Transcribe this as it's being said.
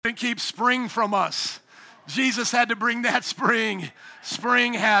And keep spring from us. Jesus had to bring that spring.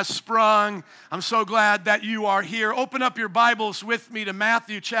 Spring has sprung. I'm so glad that you are here. Open up your Bibles with me to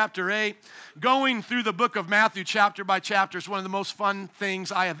Matthew chapter 8. Going through the book of Matthew chapter by chapter is one of the most fun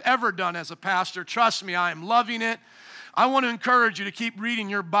things I have ever done as a pastor. Trust me, I am loving it. I want to encourage you to keep reading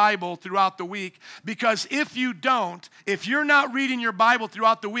your Bible throughout the week, because if you're not reading your Bible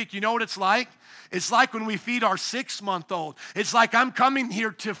throughout the week, you know what it's like? It's like when we feed our 6-month-old. It's like I'm coming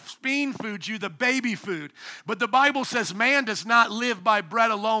here to spoon food you the baby food. But the Bible says man does not live by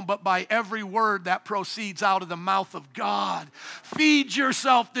bread alone, but by every word that proceeds out of the mouth of God. Feed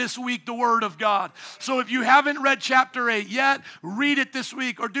yourself this week the Word of God. So if you haven't read chapter 8 yet, read it this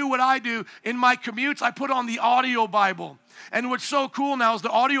week, or do what I do. In my commutes, I put on the audio Bible. And what's so cool now is the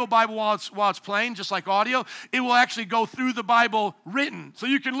audio Bible, while it's playing, just like audio, it will actually go through the Bible written. So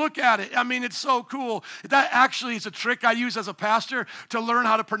you can look at it. I mean, it's so cool. That actually is a trick I use as a pastor to learn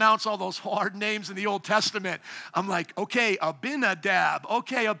how to pronounce all those hard names in the Old Testament. I'm like, okay, Abinadab.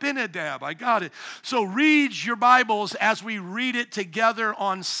 Okay, Abinadab. I got it. So read your Bibles as we read it together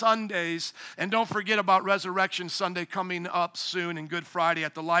on Sundays. And don't forget about Resurrection Sunday coming up soon, and Good Friday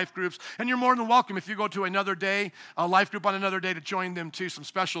at the life groups. And you're more than welcome if you go to another day, a life group on another day, to join them too. Some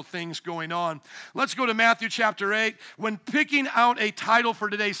special things going on. Let's go to Matthew chapter 8. When picking out a title for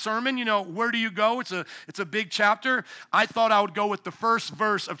today's sermon, where do you go? It's a big chapter. I thought I would go with the first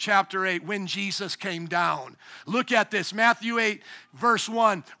verse of chapter 8, when Jesus came down. Look at this, Matthew 8, verse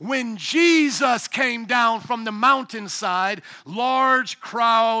 1. When Jesus came down from the mountainside, large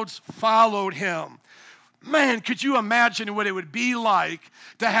crowds followed him. Man, could you imagine what it would be like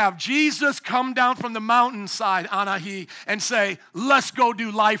to have Jesus come down from the mountainside, Anahi, and say, let's go do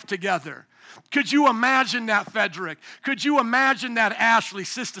life together? Could you imagine that, Frederick? Could you imagine that, Ashley,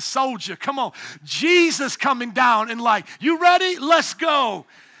 Sister Soldier? Come on. Jesus coming down and like, you ready? Let's go.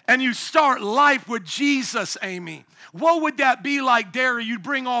 And you start life with Jesus, Amy. What would that be like, Derry? You'd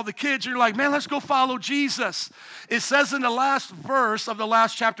bring all the kids, and you're like, man, let's go follow Jesus. It says in the last verse of the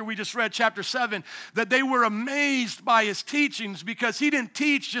last chapter we just read, chapter 7, that they were amazed by his teachings, because he didn't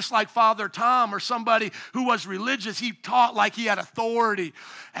teach just like Father Tom or somebody who was religious. He taught like he had authority.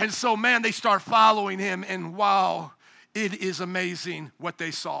 And so, man, they start following him, and wow, it is amazing what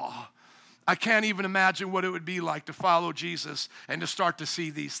they saw. I can't even imagine what it would be like to follow Jesus and to start to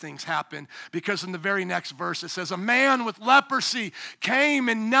see these things happen. Because in the very next verse it says, a man with leprosy came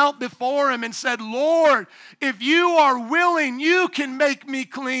and knelt before him and said, Lord, if you are willing, you can make me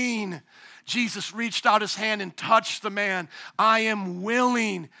clean. Jesus reached out his hand and touched the man. I am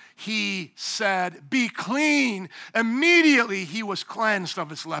willing, he said, be clean. Immediately he was cleansed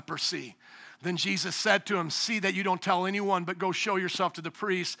of his leprosy. Then Jesus said to him, see that you don't tell anyone, but go show yourself to the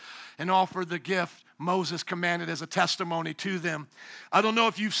priest and offer the gift Moses commanded as a testimony to them. I don't know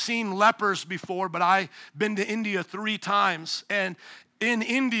if you've seen lepers before, but I've been to India 3 times. And in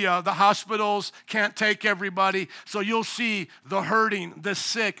India, the hospitals can't take everybody, so you'll see the hurting, the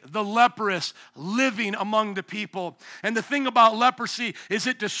sick, the leprous living among the people. And the thing about leprosy is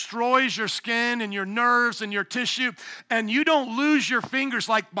it destroys your skin and your nerves and your tissue, and you don't lose your fingers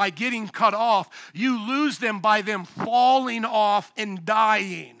like by getting cut off. You lose them by them falling off and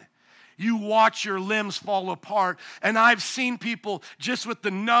dying. You watch your limbs fall apart. And I've seen people just with the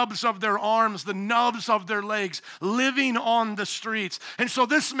nubs of their arms, the nubs of their legs, living on the streets. And so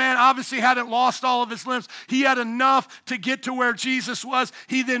this man obviously hadn't lost all of his limbs. He had enough to get to where Jesus was.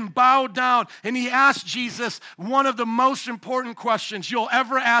 He then bowed down and he asked Jesus one of the most important questions you'll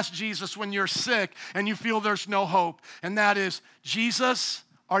ever ask Jesus when you're sick and you feel there's no hope. And that is, Jesus,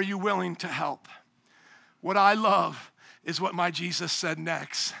 are you willing to help? What I love is what my Jesus said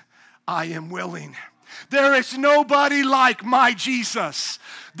next. I am willing. There is nobody like my Jesus.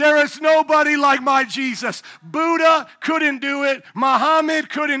 There is nobody like my Jesus. Buddha couldn't do it. Muhammad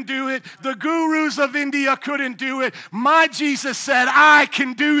couldn't do it. The gurus of India couldn't do it. My Jesus said, I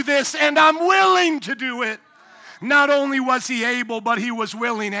can do this, and I'm willing to do it. Not only was he able, but he was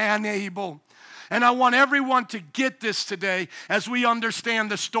willing and able. And I want everyone to get this today as we understand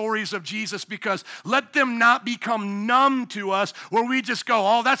the stories of Jesus, because let them not become numb to us where we just go,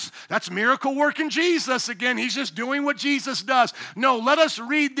 oh, that's miracle working Jesus again. He's just doing what Jesus does. No, let us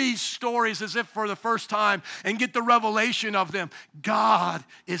read these stories as if for the first time and get the revelation of them. God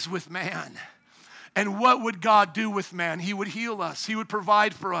is with man. And what would God do with man? He would heal us. He would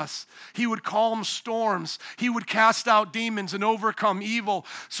provide for us. He would calm storms. He would cast out demons and overcome evil.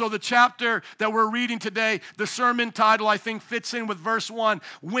 So the chapter that we're reading today, the sermon title, I think fits in with verse 1,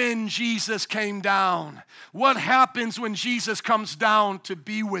 when Jesus came down. What happens when Jesus comes down to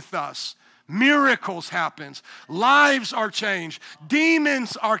be with us? Miracles happens. Lives are changed.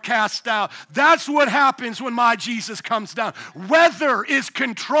 Demons are cast out. That's what happens when my Jesus comes down. Weather is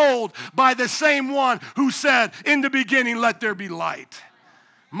controlled by the same one who said, in the beginning, let there be light.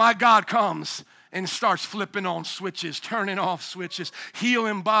 My God comes and starts flipping on switches, turning off switches,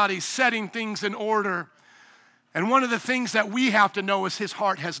 healing bodies, setting things in order. And one of the things that we have to know is his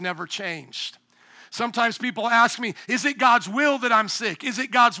heart has never changed. Sometimes people ask me, is it God's will that I'm sick? Is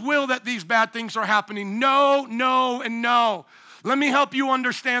it God's will that these bad things are happening? No, no, and no. Let me help you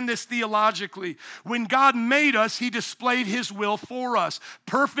understand this theologically. When God made us, he displayed his will for us.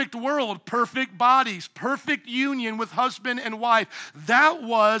 Perfect world, perfect bodies, perfect union with husband and wife. That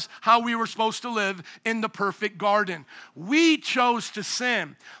was how we were supposed to live in the perfect garden. We chose to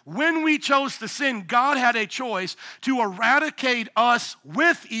sin. When we chose to sin, God had a choice to eradicate us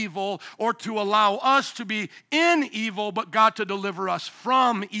with evil or to allow us to be in evil, but God to deliver us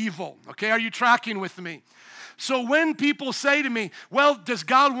from evil. Okay, are you tracking with me? So when people say to me, well, does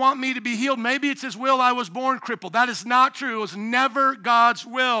God want me to be healed? Maybe it's his will I was born crippled. That is not true. It was never God's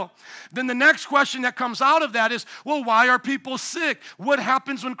will. Then the next question that comes out of that is, well, why are people sick? What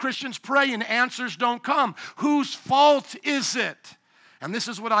happens when Christians pray and answers don't come? Whose fault is it? And this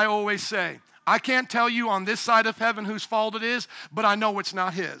is what I always say. I can't tell you on this side of heaven whose fault it is, but I know it's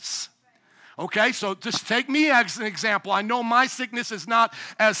not his. Okay, so just take me as an example. I know my sickness is not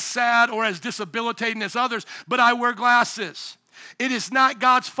as sad or as debilitating as others, but I wear glasses. It is not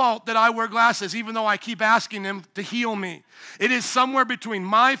God's fault that I wear glasses, even though I keep asking him to heal me. It is somewhere between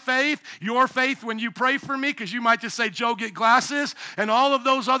my faith, your faith when you pray for me, because you might just say, Joe, get glasses, and all of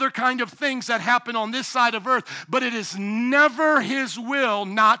those other kind of things that happen on this side of earth. But it is never his will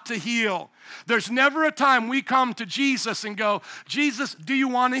not to heal. There's never a time we come to Jesus and go, Jesus, do you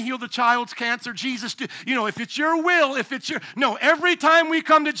want to heal the child's cancer? Jesus, if it's your will, no, every time we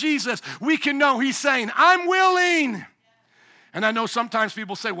come to Jesus, we can know he's saying, I'm willing. And I know sometimes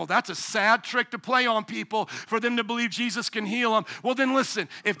people say, well, that's a sad trick to play on people for them to believe Jesus can heal them. Well, then listen,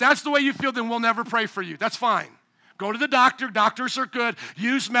 if that's the way you feel, then we'll never pray for you. That's fine. Go to the doctor. Doctors are good.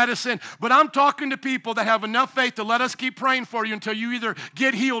 Use medicine. But I'm talking to people that have enough faith to let us keep praying for you until you either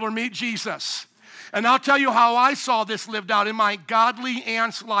get healed or meet Jesus. And I'll tell you how I saw this lived out in my godly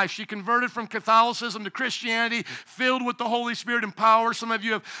aunt's life. She converted from Catholicism to Christianity, filled with the Holy Spirit and power. Some of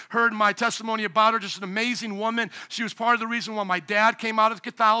you have heard my testimony about her, just an amazing woman. She was part of the reason why my dad came out of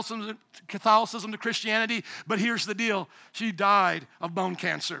Catholicism to Christianity. But here's the deal. She died of bone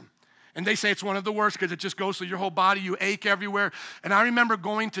cancer. And they say it's one of the worst because it just goes through your whole body. You ache everywhere. And I remember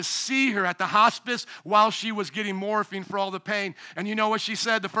going to see her at the hospice while she was getting morphine for all the pain. And you know what she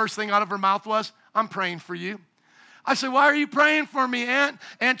said? The first thing out of her mouth was, I'm praying for you. I said, why are you praying for me, Aunt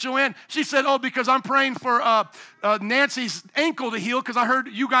Joanne? She said, oh, because I'm praying for Nancy's ankle to heal because I heard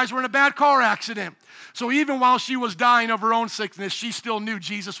you guys were in a bad car accident. So even while she was dying of her own sickness, she still knew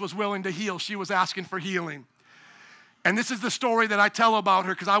Jesus was willing to heal. She was asking for healing. And this is the story that I tell about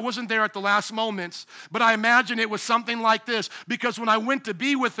her because I wasn't there at the last moments, but I imagine it was something like this because when I went to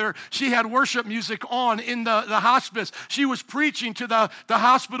be with her, she had worship music on in the hospice. She was preaching to the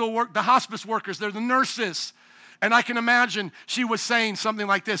hospice workers, they're the nurses. And I can imagine she was saying something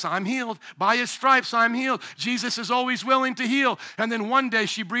like this, I'm healed. By his stripes, I'm healed. Jesus is always willing to heal. And then one day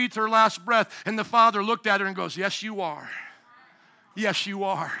she breathed her last breath and the Father looked at her and goes, yes, you are. Yes, you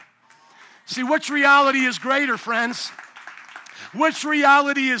are. See, which reality is greater, friends? Which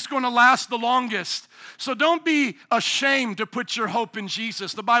reality is going to last the longest? So don't be ashamed to put your hope in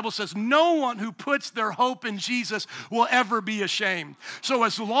Jesus. The Bible says no one who puts their hope in Jesus will ever be ashamed. So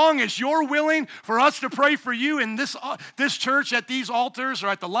as long as you're willing for us to pray for you in this church at these altars or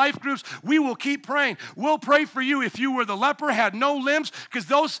at the life groups, we will keep praying. We'll pray for you if you were the leper, had no limbs, because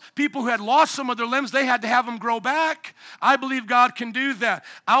those people who had lost some of their limbs, they had to have them grow back. I believe God can do that.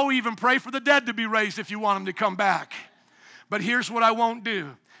 I'll even pray for the dead to be raised if you want them to come back. But here's what I won't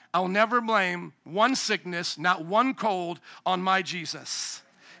do. I'll never blame one sickness, not one cold, on my Jesus.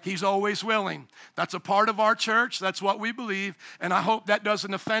 He's always willing. That's a part of our church. That's what we believe. And I hope that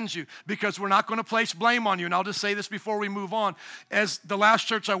doesn't offend you because we're not going to place blame on you. And I'll just say this before we move on. As the last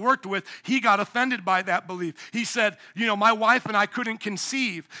church I worked with, he got offended by that belief. He said, my wife and I couldn't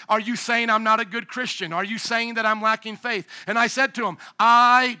conceive. Are you saying I'm not a good Christian? Are you saying that I'm lacking faith? And I said to him,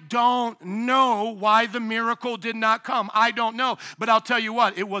 I don't know why the miracle did not come. I don't know. But I'll tell you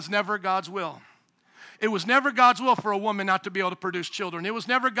what, it was never God's will. It was never God's will for a woman not to be able to produce children. It was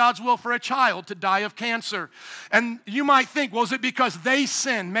never God's will for a child to die of cancer. And you might think, well, is it because they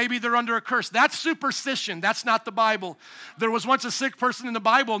sinned? Maybe they're under a curse. That's superstition. That's not the Bible. There was once a sick person in the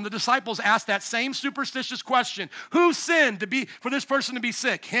Bible, and the disciples asked that same superstitious question. Who sinned for this person to be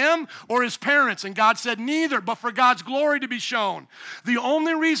sick? Him or his parents? And God said, neither, but for God's glory to be shown. The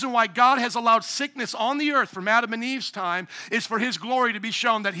only reason why God has allowed sickness on the earth from Adam and Eve's time is for his glory to be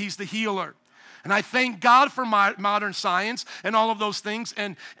shown that he's the healer. And I thank God for modern science and all of those things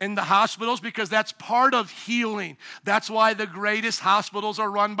and the hospitals, because that's part of healing. That's why the greatest hospitals are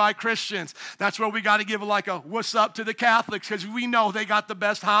run by Christians. That's where we got to give like a what's up to the Catholics, because we know they got the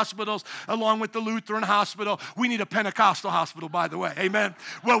best hospitals along with the Lutheran hospital. We need a Pentecostal hospital, by the way. Amen.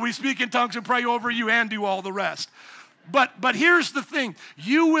 Well, we speak in tongues and pray over you and do all the rest. But here's the thing.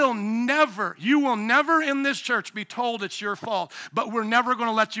 You will never in this church be told it's your fault, but we're never going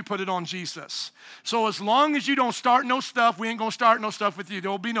to let you put it on Jesus. So as long as you don't start no stuff, we ain't going to start no stuff with you.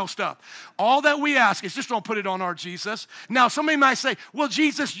 There will be no stuff. All that we ask is just don't put it on our Jesus. Now, somebody might say, well,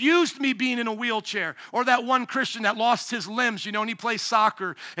 Jesus used me being in a wheelchair, or that one Christian that lost his limbs, and he plays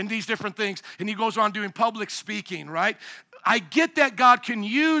soccer and these different things, and he goes around doing public speaking, right? I get that God can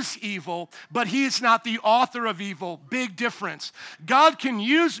use evil, but he is not the author of evil. Big difference. God can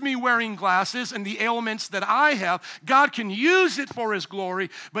use me wearing glasses and the ailments that I have. God can use it for his glory,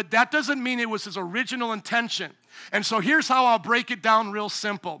 but that doesn't mean it was his original intention. And so here's how I'll break it down real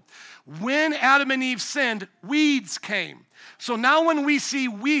simple. When Adam and Eve sinned, weeds came. So now when we see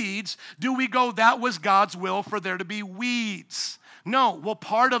weeds, do we go, that was God's will for there to be weeds? No, well,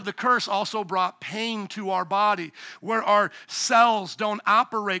 part of the curse also brought pain to our body, where our cells don't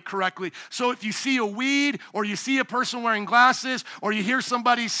operate correctly. So if you see a weed, or you see a person wearing glasses, or you hear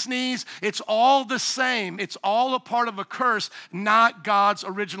somebody sneeze, it's all the same. It's all a part of a curse, not God's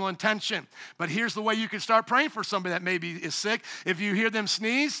original intention. But here's the way you can start praying for somebody that maybe is sick. If you hear them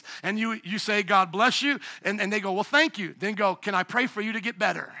sneeze, and you say, God bless you, and they go, well, thank you. Then go, can I pray for you to get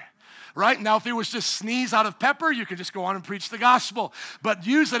better? Right? Now, if it was just sneeze out of pepper, you could just go on and preach the gospel. But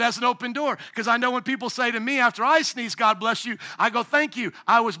use it as an open door. Because I know when people say to me after I sneeze, God bless you, I go, thank you.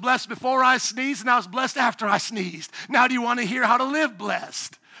 I was blessed before I sneezed, and I was blessed after I sneezed. Now, do you want to hear how to live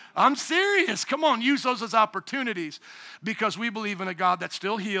blessed? I'm serious. Come on, use those as opportunities. Because we believe in a God that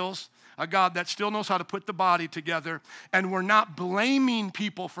still heals, a God that still knows how to put the body together, and we're not blaming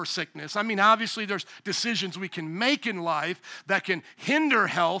people for sickness. I mean, obviously there's decisions we can make in life that can hinder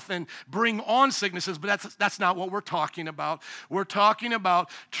health and bring on sicknesses, but that's not what we're talking about. We're talking about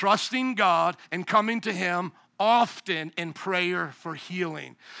trusting God and coming to him often in prayer for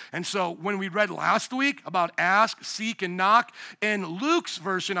healing. And so when we read last week about ask, seek, and knock, in Luke's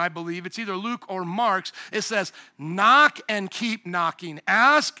version, I believe, it's either Luke or Mark's, it says knock and keep knocking,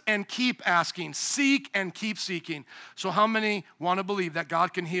 ask and keep asking, seek and keep seeking. So how many want to believe that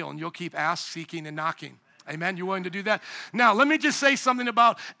God can heal and you'll keep asking, seeking, and knocking? Amen. You willing to do that? Now, let me just say something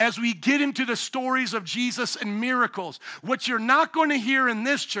about as we get into the stories of Jesus and miracles. What you're not going to hear in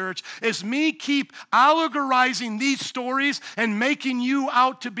this church is me keep allegorizing these stories and making you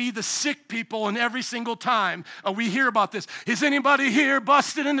out to be the sick people in every single time we hear about this. Is anybody here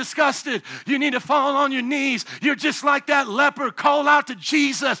busted and disgusted? You need to fall on your knees. You're just like that leper. Call out to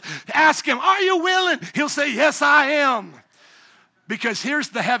Jesus. Ask him, are you willing? He'll say, yes, I am. Because here's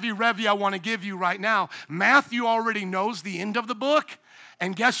the heavy review I want to give you right now. Matthew already knows the end of the book.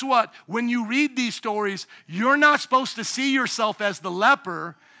 And guess what? When you read these stories, you're not supposed to see yourself as the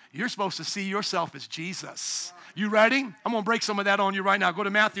leper. You're supposed to see yourself as Jesus. You ready? I'm going to break some of that on you right now. Go to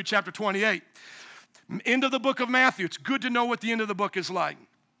Matthew chapter 28. End of the book of Matthew. It's good to know what the end of the book is like.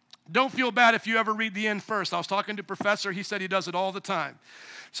 Don't feel bad if you ever read the end first. I was talking to a professor. He said he does it all the time.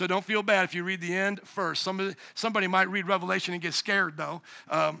 So don't feel bad if you read the end first. Somebody might read Revelation and get scared, though.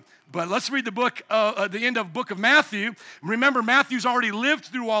 But let's read the end of book of Matthew. Remember, Matthew's already lived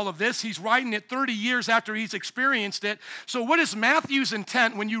through all of this. He's writing it 30 years after he's experienced it. So what is Matthew's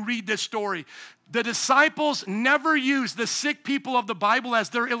intent when you read this story? The disciples never use the sick people of the Bible as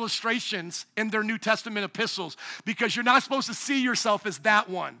their illustrations in their New Testament epistles, because you're not supposed to see yourself as that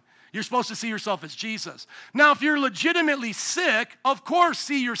one. You're supposed to see yourself as Jesus. Now, if you're legitimately sick, of course,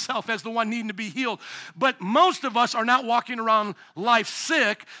 see yourself as the one needing to be healed. But most of us are not walking around life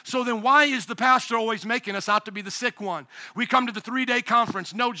sick, so then why is the pastor always making us out to be the sick one? We come to the 3-day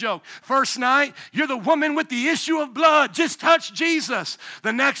conference, no joke. First night, you're the woman with the issue of blood. Just touch Jesus.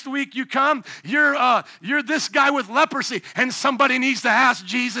 The next week you come, you're this guy with leprosy, and somebody needs to ask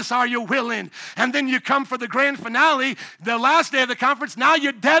Jesus, are you willing? And then you come for the grand finale, the last day of the conference, now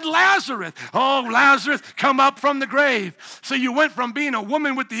you're dead last. Lazarus. Oh, Lazarus, come up from the grave. So you went from being a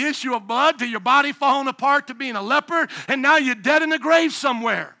woman with the issue of blood to your body falling apart to being a leper, and now you're dead in the grave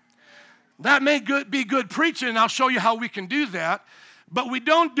somewhere. That may be good preaching, and I'll show you how we can do that. But we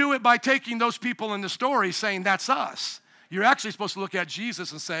don't do it by taking those people in the story saying, that's us. You're actually supposed to look at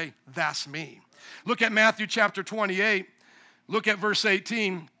Jesus and say, that's me. Look at Matthew chapter 28. Look at verse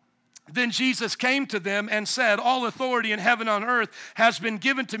 18. Then Jesus came to them and said, all authority in heaven and on earth has been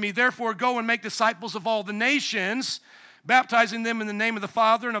given to me. Therefore, go and make disciples of all the nations, baptizing them in the name of the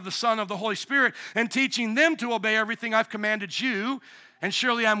Father and of the Son and of the Holy Spirit, and teaching them to obey everything I've commanded you. And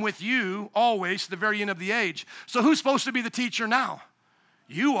surely I'm with you always to the very end of the age. So who's supposed to be the teacher now?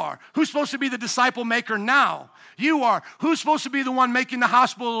 You are. Who's supposed to be the disciple maker now? You are. Who's supposed to be the one making the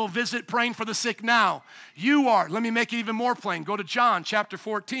hospital visit, praying for the sick now? You are. Let me make it even more plain. Go to John chapter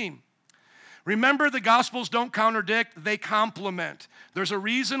 14. Remember, the Gospels don't contradict, they complement. There's a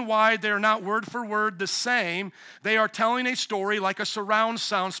reason why they're not word for word the same. They are telling a story like a surround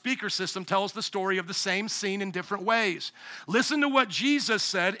sound speaker system tells the story of the same scene in different ways. Listen to what Jesus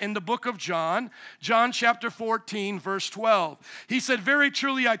said in the book of John, John chapter 14, verse 12. He said, very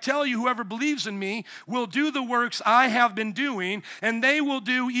truly I tell you, whoever believes in me will do the works I have been doing, and they will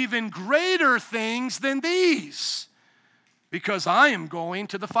do even greater things than these, because I am going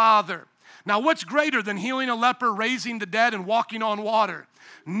to the Father. Now, what's greater than healing a leper, raising the dead, and walking on water?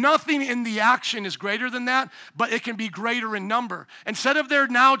 Nothing in the action is greater than that, but it can be greater in number. Instead of there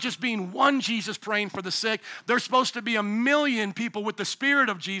now just being one Jesus praying for the sick, there's supposed to be 1 million people with the Spirit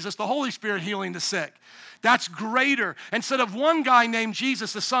of Jesus, the Holy Spirit, healing the sick. That's greater. Instead of one guy named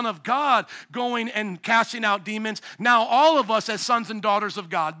Jesus, the Son of God, going and casting out demons, now all of us as sons and daughters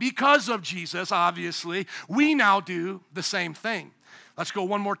of God, because of Jesus, obviously, we now do the same thing. Let's go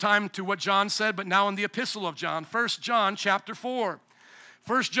one more time to what John said, but now in the epistle of John, 1 John chapter 4.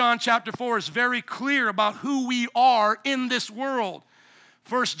 1 John chapter 4 is very clear about who we are in this world.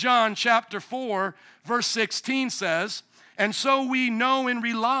 1 John chapter 4, verse 16 says, and so we know and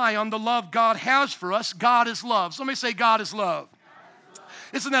rely on the love God has for us. God is love. Somebody say, God is love.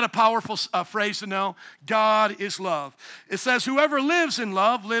 Isn't that a powerful phrase to know? God is love. It says, whoever lives in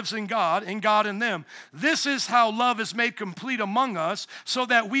love lives in God, and God in them. This is how love is made complete among us, so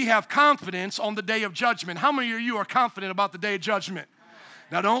that we have confidence on the day of judgment. How many of you are confident about the day of judgment?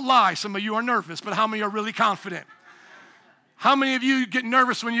 Now, don't lie. Some of you are nervous, but how many are really confident? How many of you get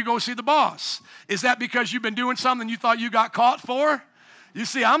nervous when you go see the boss? Is that because you've been doing something you thought you got caught for? You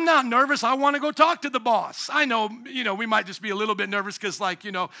see, I'm not nervous. I want to go talk to the boss. I know, we might just be a little bit nervous because,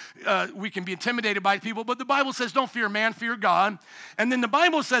 we can be intimidated by people. But the Bible says, don't fear man, fear God. And then the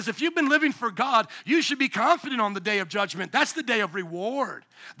Bible says, if you've been living for God, you should be confident on the day of judgment. That's the day of reward.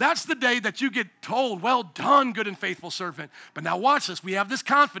 That's the day that you get told, well done, good and faithful servant. But now watch this. We have this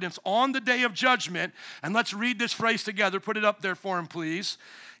confidence on the day of judgment. And let's read this phrase together. Put it up there for him, please.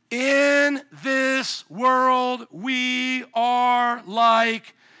 In this world, we are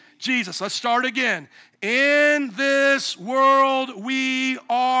like Jesus. Let's start again. In this world, we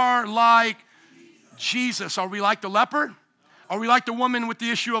are like Jesus. Are we like the leper? Are we like the woman with the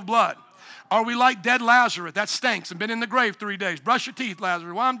issue of blood? Are we like dead Lazarus? That stinks and been in the grave 3 days. Brush your teeth,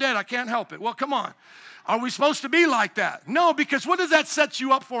 Lazarus. Well, I'm dead. I can't help it. Well, come on. Are we supposed to be like that? No, because what does that set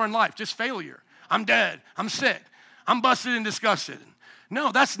you up for in life? Just failure. I'm dead. I'm sick. I'm busted and disgusted.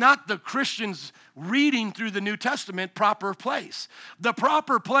 No, that's not the Christian's reading through the New Testament proper place. The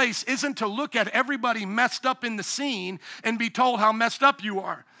proper place isn't to look at everybody messed up in the scene and be told how messed up you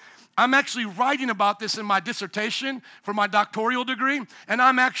are. I'm actually writing about this in my dissertation for my doctoral degree, and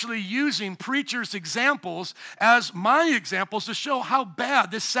I'm actually using preachers' examples as my examples to show how bad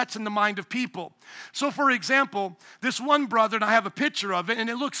this sets in the mind of people. So, for example, this one brother, and I have a picture of it, and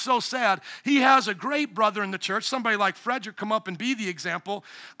it looks so sad. He has a great brother in the church, somebody like Frederick, come up and be the example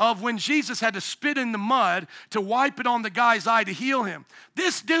of when Jesus had to spit in the mud to wipe it on the guy's eye to heal him.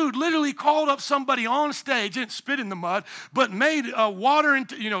 This dude literally called up somebody on stage, didn't spit in the mud, but made water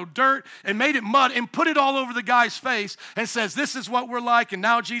into, dirt and made it mud and put it all over the guy's face and says, this is what we're like, and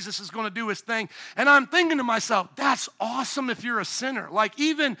now Jesus is going to do his thing. And I'm thinking to myself, that's awesome if you're a sinner.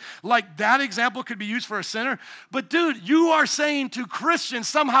 Even that example could be used for a sinner. But dude, you are saying to Christians,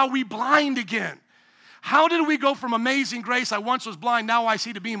 somehow we blind again. How did we go from amazing grace, I once was blind, now I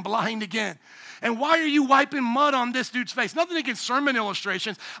see, to being blind again? And why are you wiping mud on this dude's face? Nothing against sermon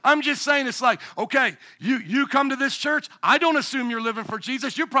illustrations. I'm just saying it's like, okay, you come to this church. I don't assume you're living for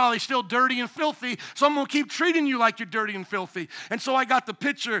Jesus. You're probably still dirty and filthy, so I'm going to keep treating you like you're dirty and filthy. And so I got the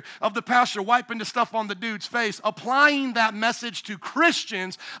picture of the pastor wiping the stuff on the dude's face, applying that message to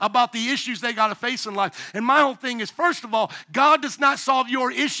Christians about the issues they got to face in life. And my whole thing is, first of all, God does not solve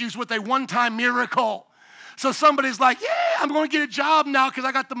your issues with a one-time miracle. So somebody's like, yeah, I'm going to get a job now because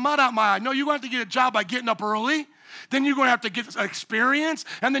I got the mud out my eye. No, you're going to have to get a job by getting up early. Then you're going to have to get experience,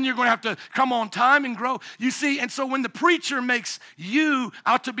 and then you're going to have to come on time and grow. You see, and so when the preacher makes you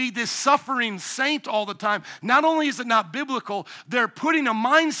out to be this suffering saint all the time, not only is it not biblical, they're putting a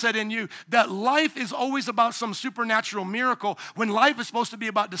mindset in you that life is always about some supernatural miracle when life is supposed to be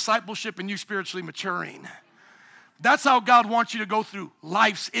about discipleship and you spiritually maturing. That's how God wants you to go through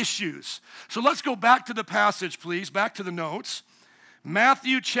life's issues. So let's go back to the passage, please, back to the notes.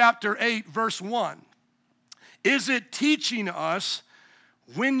 Matthew chapter 8, verse 1. Is it teaching us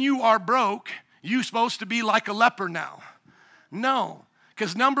when you are broke, you're supposed to be like a leper now? No,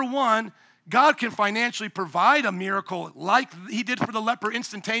 because number one, God can financially provide a miracle like he did for the leper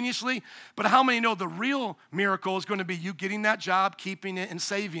instantaneously, but how many know the real miracle is going to be you getting that job, keeping it, and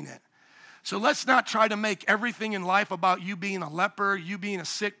saving it? So let's not try to make everything in life about you being a leper, you being a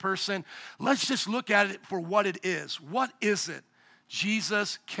sick person. Let's just look at it for what it is. What is it?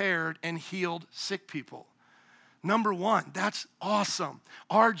 Jesus cared and healed sick people. Number one, that's awesome.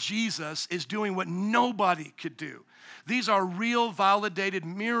 Our Jesus is doing what nobody could do. These are real validated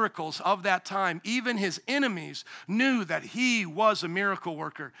miracles of that time. Even his enemies knew that he was a miracle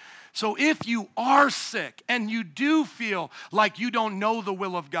worker. So if you are sick and you do feel like you don't know the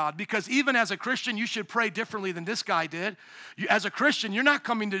will of God, because even as a Christian, you should pray differently than this guy did. As a Christian, you're not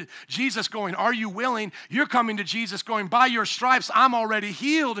coming to Jesus going, are you willing? You're coming to Jesus going, by your stripes, I'm already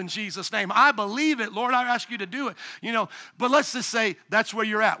healed in Jesus' name. I believe it. Lord, I ask you to do it. But let's just say that's where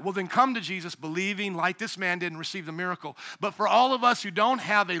you're at. Well, then come to Jesus believing like this man did and receive the miracle. But for all of us who don't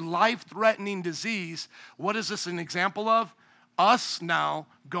have a life-threatening disease, what is this an example of? Us now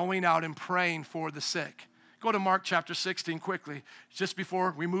going out and praying for the sick. Go to Mark chapter 16 quickly. Just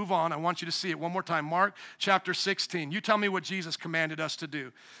before we move on, I want you to see it one more time. Mark chapter 16. You tell me what Jesus commanded us to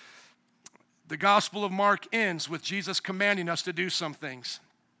do. The Gospel of Mark ends with Jesus commanding us to do some things.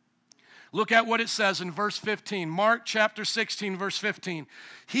 Look at what it says in verse 15. Mark chapter 16, verse 15.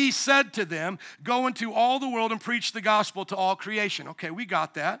 He said to them, go into all the world and preach the gospel to all creation. Okay, we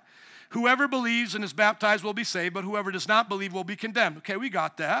got that. Whoever believes and is baptized will be saved, but whoever does not believe will be condemned. Okay, we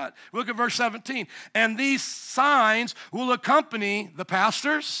got that. Look at verse 17. And these signs will accompany the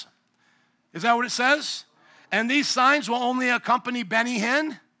pastors. Is that what it says? And these signs will only accompany Benny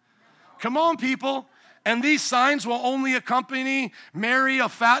Hinn? Come on, people. And these signs will only accompany Mary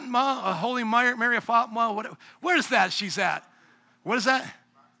of Fatima, Holy Mary of Fatima. Where is that she's at? What is that?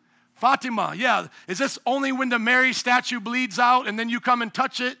 Fatima, yeah. Is this only when the Mary statue bleeds out and then you come and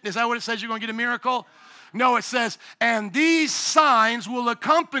touch it? Is that what it says you're going to get a miracle? No, it says, and these signs will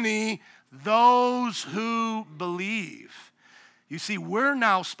accompany those who believe. You see, we're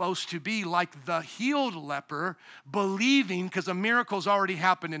now supposed to be like the healed leper, believing because a miracle's already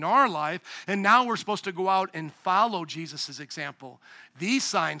happened in our life, and now we're supposed to go out and follow Jesus' example. These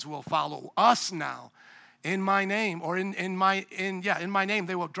signs will follow us now. In my name, or in my name,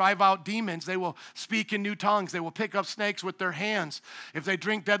 they will drive out demons. They will speak in new tongues. They will pick up snakes with their hands. If they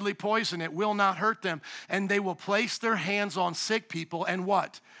drink deadly poison, it will not hurt them. And they will place their hands on sick people, and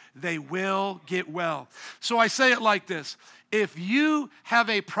what? They will get well. So I say it like this. If you have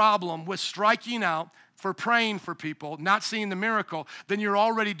a problem with striking out for praying for people, not seeing the miracle, then you're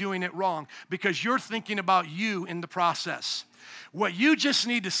already doing it wrong because you're thinking about you in the process. What you just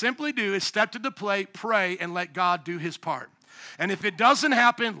need to simply do is step to the plate, pray, and let God do his part. And if it doesn't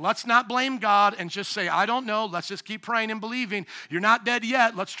happen, let's not blame God and just say, I don't know. Let's just keep praying and believing. You're not dead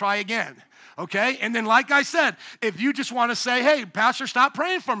yet. Let's try again. Okay? And then like I said, if you just want to say, hey, Pastor, stop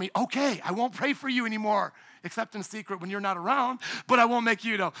praying for me. Okay, I won't pray for you anymore. Except in secret when you're not around, but I won't make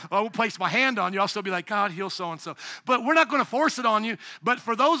you, I won't place my hand on you. I'll still be like, God, heal so-and-so. But we're not going to force it on you. But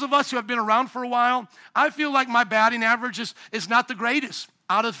for those of us who have been around for a while, I feel like my batting average is not the greatest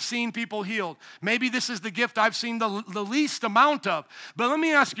out of seeing people healed. Maybe this is the gift I've seen the least amount of. But let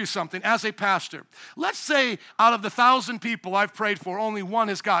me ask you something as a pastor. Let's say out of the 1,000 people I've prayed for, only one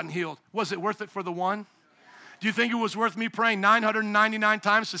has gotten healed. Was it worth it for the one? Do you think it was worth me praying 999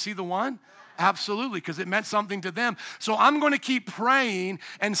 times to see the one? Absolutely, because it meant something to them. So I'm going to keep praying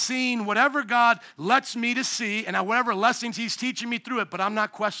and seeing whatever God lets me to see and whatever lessons he's teaching me through it, but I'm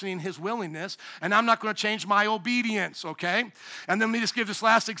not questioning his willingness, and I'm not going to change my obedience, okay? And then let me just give this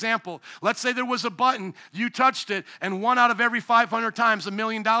last example. Let's say there was a button, you touched it, and 1 out of every 500 times $1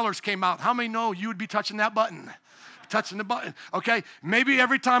 million came out. How many know you would be touching that button? Touching the button, okay? Maybe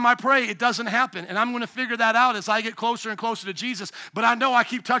every time I pray, it doesn't happen, and I'm going to figure that out as I get closer and closer to Jesus, but I know I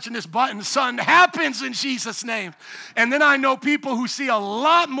keep touching this button. Something happens in Jesus' name. And then I know people who see a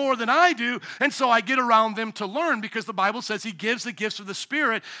lot more than I do, and so I get around them to learn because the Bible says he gives the gifts of the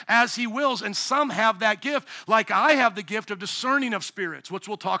Spirit as he wills, and some have that gift, like I have the gift of discerning of spirits, which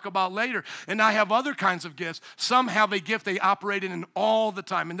we'll talk about later, and I have other kinds of gifts. Some have a gift they operate in all the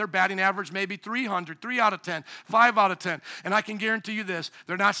time, and their batting average may be 300, 3 out of 10, 5 out of 10. And I can guarantee you this,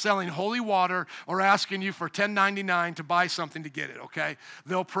 they're not selling holy water or asking you for $10.99 to buy something to get it, okay?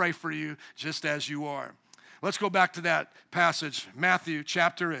 They'll pray for you just as you are. Let's go back to that passage, Matthew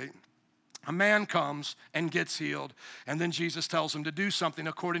chapter 8. A man comes and gets healed, and then Jesus tells him to do something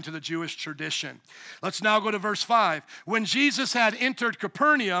according to the Jewish tradition. Let's now go to verse 5. When Jesus had entered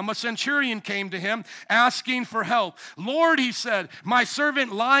Capernaum, a centurion came to him asking for help. Lord, he said, my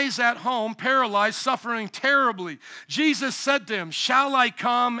servant lies at home, paralyzed, suffering terribly. Jesus said to him, shall I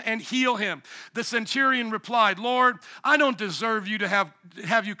come and heal him? The centurion replied, Lord, I don't deserve you to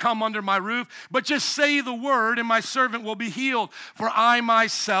have you come under my roof, but just say the word and my servant will be healed. For I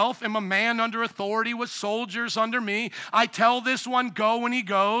myself am a man under authority with soldiers under me. I tell this one, go, and he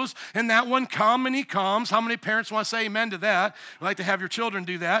goes, and that one, come, and he comes. How many parents want to say amen to that? I'd like to have your children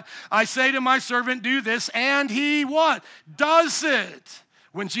do that. I say to my servant, do this, and he what? Does it.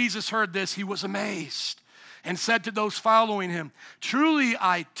 When Jesus heard this, he was amazed and said to those following him, truly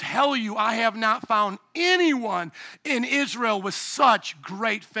I tell you, I have not found anyone in Israel with such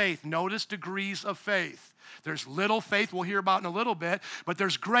great faith. Notice degrees of faith. There's little faith we'll hear about in a little bit, but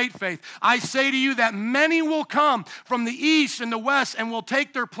there's great faith. I say to you that many will come from the east and the west and will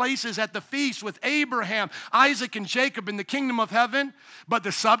take their places at the feast with Abraham, Isaac, and Jacob in the kingdom of heaven. But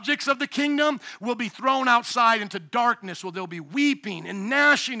the subjects of the kingdom will be thrown outside into darkness where there'll be weeping and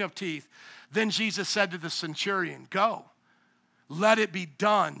gnashing of teeth. Then Jesus said to the centurion, go, let it be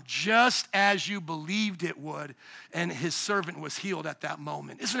done just as you believed it would. And his servant was healed at that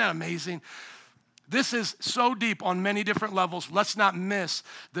moment. Isn't that amazing? This is so deep on many different levels. Let's not miss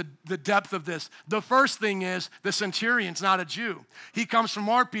the depth of this. The first thing is the centurion's not a Jew. He comes from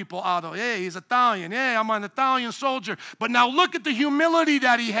our people, Otto. Hey, he's Italian. Hey, I'm an Italian soldier. But now look at the humility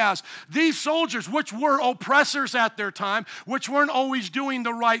that he has. These soldiers, which were oppressors at their time, which weren't always doing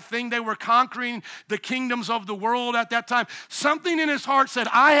the right thing. They were conquering the kingdoms of the world at that time. Something in his heart said,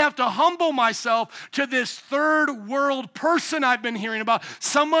 I have to humble myself to this third world person I've been hearing about.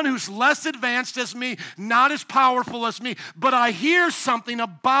 Someone who's less advanced as me, not as powerful as me, but I hear something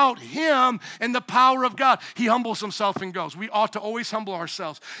about him and the power of God. He humbles himself and goes. We ought to always humble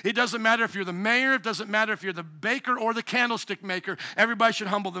ourselves. It doesn't matter if you're the mayor, it doesn't matter if you're the baker or the candlestick maker. Everybody should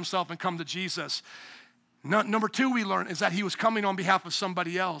humble themselves and come to Jesus. Number two we learn is that he was coming on behalf of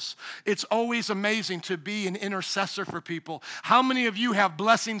somebody else. It's always amazing to be an intercessor for people. How many of you have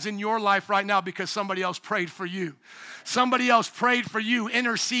blessings in your life right now because somebody else prayed for you? Somebody else prayed for you,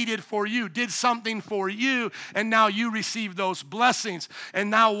 interceded for you, did something for you, and now you receive those blessings. And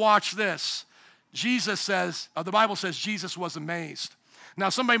now watch this. The Bible says Jesus was amazed. Now,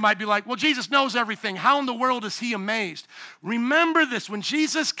 somebody might be like, well, Jesus knows everything. How in the world is he amazed? Remember this. When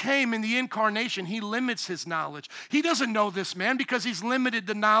Jesus came in the incarnation, he limits his knowledge. He doesn't know this man because he's limited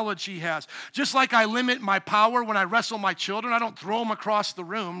the knowledge he has. Just like I limit my power when I wrestle my children. I don't throw them across the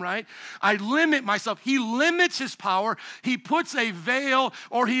room, right? I limit myself. He limits his power. He puts a veil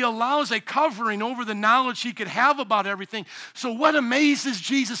or he allows a covering over the knowledge he could have about everything. So what amazes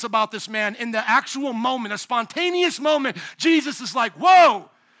Jesus about this man in the actual moment, a spontaneous moment, Jesus is like, whoa.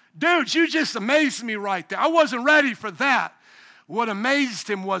 Dude, you just amazed me right there. I wasn't ready for that. What amazed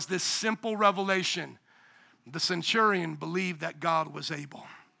him was this simple revelation. The centurion believed that God was able.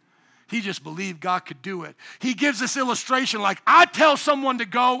 He just believed God could do it. He gives this illustration like, I tell someone to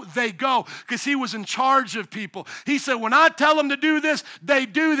go, they go, because he was in charge of people. He said, when I tell them to do this, they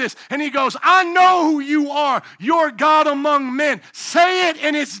do this. And he goes, I know who you are. You're God among men. Say it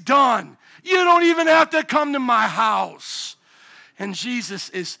and it's done. You don't even have to come to my house. And Jesus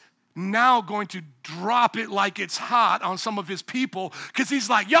is now going to drop it like it's hot on some of his people because he's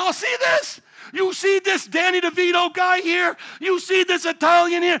like, y'all see this? You see this Danny DeVito guy here? You see this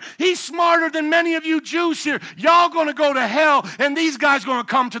Italian here? He's smarter than many of you Jews here. Y'all going to go to hell and these guys going to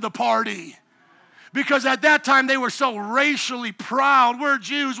come to the party. Because at that time they were so racially proud. We're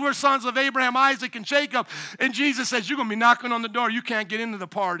Jews, we're sons of Abraham, Isaac, and Jacob. And Jesus says, you're going to be knocking on the door. You can't get into the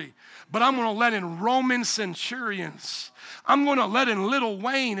party. But I'm going to let in Roman centurions. I'm going to let in Little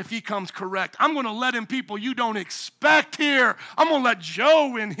Wayne if he comes correct. I'm going to let in people you don't expect here. I'm going to let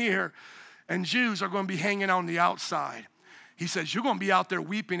Joe in here. And Jews are going to be hanging on the outside. He says, you're going to be out there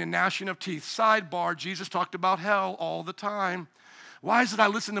weeping and gnashing of teeth. Sidebar, Jesus talked about hell all the time. Why is it I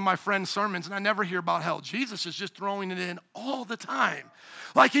listen to my friend's sermons and I never hear about hell? Jesus is just throwing it in all the time.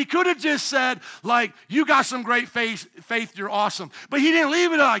 Like he could have just said, like, you got some great faith, you're awesome. But he didn't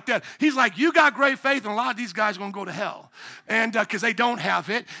leave it like that. He's like, you got great faith, and a lot of these guys are going to go to hell. And because they don't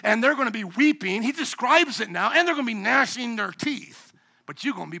have it, and they're going to be weeping. He describes it now, and they're going to be gnashing their teeth. But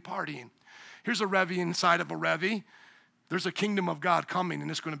you're going to be partying. Here's a Revy inside of a Revy. There's a kingdom of God coming,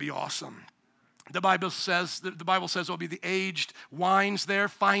 and it's going to be awesome. The Bible says there'll be the aged wines there,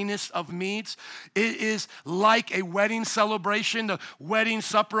 finest of meats. It is like a wedding celebration, the wedding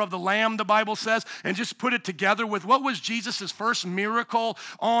supper of the Lamb, the Bible says. And just put it together with what was Jesus' first miracle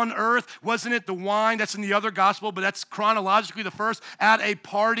on earth? Wasn't it the wine? That's in the other gospel, but that's chronologically the first at a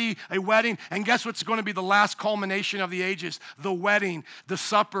party, a wedding. And guess what's going to be the last culmination of the ages? The wedding, the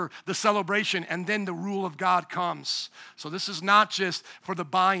supper, the celebration, and then the rule of God comes. So this is not just for the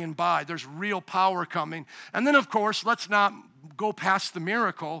by and by. There's real power coming. And then, of course, let's not go past the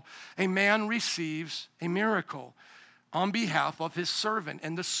miracle. A man receives a miracle on behalf of his servant,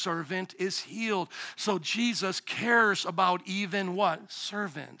 and the servant is healed. So Jesus cares about even what?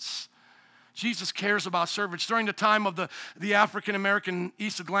 Servants. Jesus cares about servants. During the time of the African-American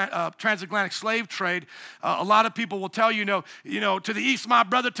transatlantic slave trade, a lot of people will tell you, to the east, my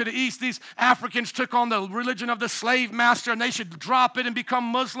brother, to the east, these Africans took on the religion of the slave master, and they should drop it and become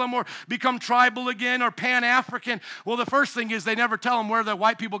Muslim or become tribal again or Pan-African. Well, the first thing is they never tell them where the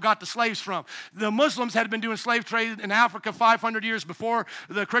white people got the slaves from. The Muslims had been doing slave trade in Africa 500 years before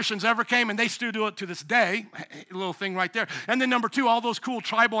the Christians ever came, and they still do it to this day. A little thing right there. And then number two, all those cool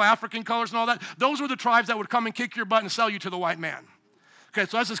tribal African colors and all that, those were the tribes that would come and kick your butt and sell you to the white man. Okay,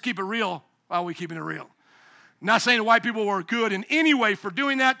 so let's just keep it real while we're keeping it real. Not saying the white people were good in any way for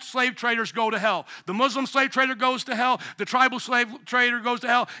doing that. Slave traders go to hell. The Muslim slave trader goes to hell. The tribal slave trader goes to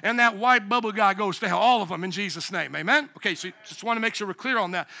hell. And that white bubble guy goes to hell. All of them in Jesus' name. Amen? Okay, so just want to make sure we're clear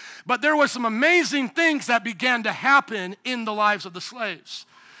on that. But there were some amazing things that began to happen in the lives of the slaves.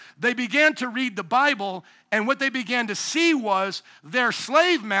 They began to read the Bible, and what they began to see was their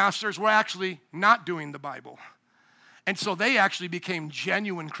slave masters were actually not doing the Bible. And so they actually became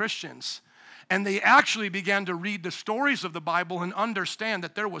genuine Christians. And they actually began to read the stories of the Bible and understand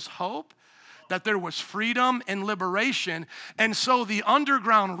that there was hope, that there was freedom and liberation. And so the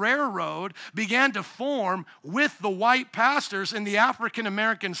Underground Railroad began to form with the white pastors and the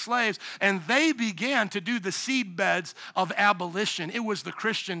African-American slaves, and they began to do the seedbeds of abolition. It was the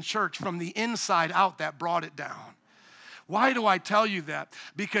Christian church from the inside out that brought it down. Why do I tell you that?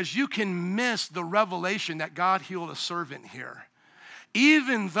 Because you can miss the revelation that God healed a servant here.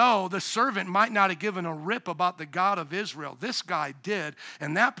 Even though the servant might not have given a rip about the God of Israel, this guy did,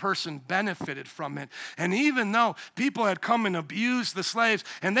 and that person benefited from it. And even though people had come and abused the slaves,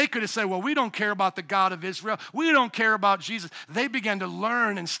 and they could have said, well, we don't care about the God of Israel, we don't care about Jesus, they began to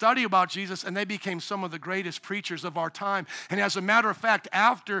learn and study about Jesus, and they became some of the greatest preachers of our time. And as a matter of fact,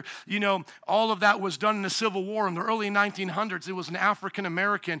 after, all of that was done in the Civil War in the early 1900s, it was an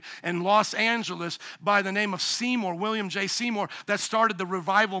African-American in Los Angeles by the name of Seymour, William J. Seymour, that started the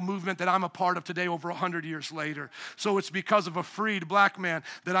revival movement that I'm a part of today over 100 years later. So it's because of a freed black man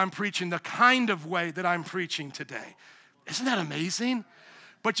that I'm preaching the kind of way that I'm preaching today. Isn't that amazing?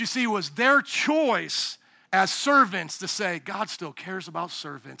 But you see, it was their choice as servants to say, God still cares about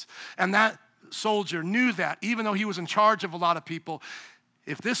servants. And that soldier knew that, even though he was in charge of a lot of people,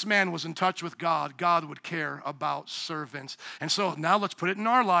 if this man was in touch with God, God would care about servants. And so now let's put it in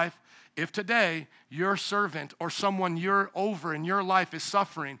our life. If today your servant or someone you're over in your life is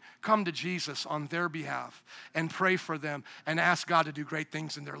suffering, come to Jesus on their behalf and pray for them and ask God to do great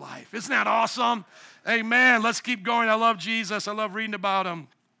things in their life. Isn't that awesome? Amen. Let's keep going. I love Jesus. I love reading about him.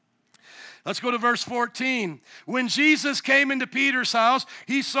 Let's go to verse 14. When Jesus came into Peter's house,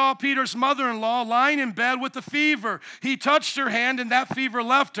 he saw Peter's mother-in-law lying in bed with a fever. He touched her hand, and that fever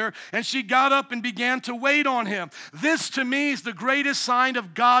left her, and she got up and began to wait on him. This, to me, is the greatest sign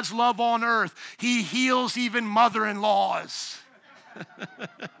of God's love on earth. He heals even mother-in-laws.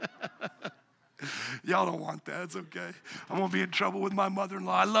 Y'all don't want that. It's okay. I'm going to be in trouble with my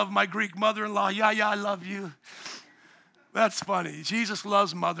mother-in-law. I love my Greek mother-in-law. Yeah, I love you. That's funny. Jesus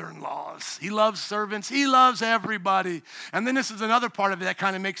loves mother-in-laws. He loves servants. He loves everybody. And then this is another part of it that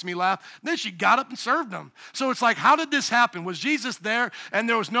kind of makes me laugh. Then she got up and served them. So it's like, how did this happen? Was Jesus there and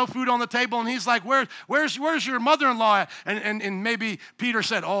there was no food on the table? And he's like, where's your mother-in-law? And maybe Peter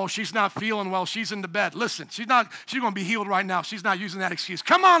said, oh, she's not feeling well. She's in the bed. Listen, she's going to be healed right now. She's not using that excuse.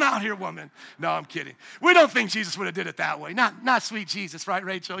 Come on out here, woman. No, I'm kidding. We don't think Jesus would have did it that way. Not sweet Jesus, right,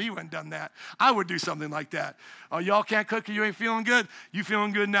 Rachel? He wouldn't have done that. I would do something like that. Oh, y'all can't cook? You ain't feeling good? You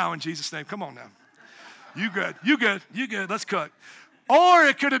feeling good now in Jesus' name. Come on now. You good. Let's cook. Or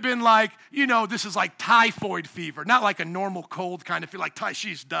it could have been like, this is like typhoid fever, not like a normal cold kind of feel like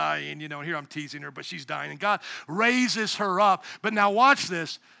she's dying, here I'm teasing her, but she's dying. And God raises her up. But now watch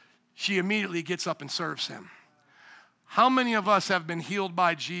this. She immediately gets up and serves him. How many of us have been healed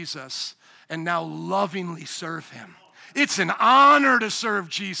by Jesus and now lovingly serve him? It's an honor to serve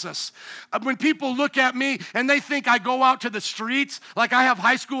Jesus. When people look at me and they think I go out to the streets, like I have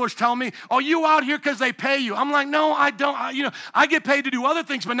high schoolers tell me, oh, you out here because they pay you. I'm like, no, I don't. I get paid to do other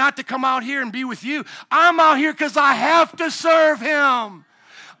things, but not to come out here and be with you. I'm out here because I have to serve him.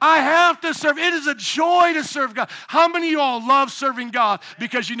 I have to serve. It is a joy to serve God. How many of y'all love serving God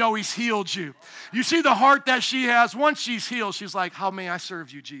because you know he's healed you? You see the heart that she has. Once she's healed, she's like, how may I serve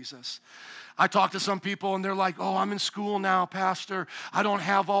you, Jesus? I talk to some people and they're like, oh, I'm in school now, Pastor. I don't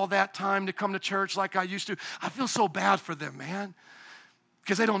have all that time to come to church like I used to. I feel so bad for them, man,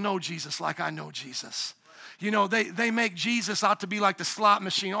 because they don't know Jesus like I know Jesus. They make Jesus out to be like the slot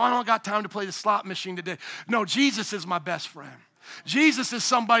machine. Oh, I don't got time to play the slot machine today. No, Jesus is my best friend. Jesus is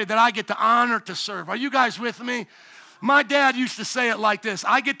somebody that I get the honor to serve. Are you guys with me? My dad used to say it like this: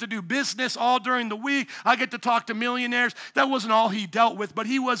 I get to do business all during the week. I get to talk to millionaires. That wasn't all he dealt with, but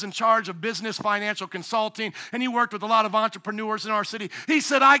he was in charge of business, financial consulting, and he worked with a lot of entrepreneurs in our city. He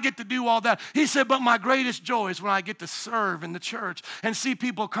said, I get to do all that. He said, but my greatest joy is when I get to serve in the church and see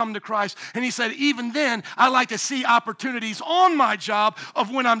people come to Christ. And he said, even then, I like to see opportunities on my job of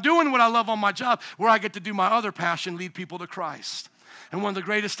when I'm doing what I love on my job, where I get to do my other passion, lead people to Christ. And one of the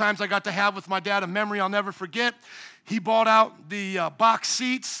greatest times I got to have with my dad, a memory I'll never forget, he bought out the box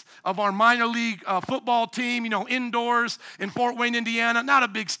seats of our minor league football team, indoors in Fort Wayne, Indiana. Not a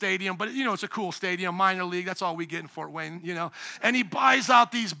big stadium, but, it's a cool stadium, minor league. That's all we get in Fort Wayne, And he buys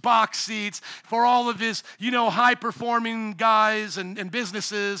out these box seats for all of his, high-performing guys and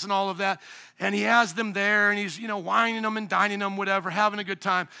businesses and all of that. And he has them there, and he's, wining them and dining them, whatever, having a good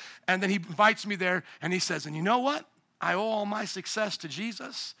time. And then he invites me there, and he says, and you know what? I owe all my success to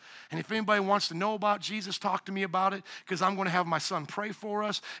Jesus. And if anybody wants to know about Jesus, talk to me about it, because I'm going to have my son pray for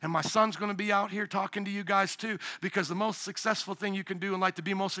us. And my son's going to be out here talking to you guys too, because the most successful thing you can do in life to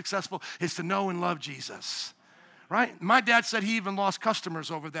be most successful is to know and love Jesus. Right? My dad said he even lost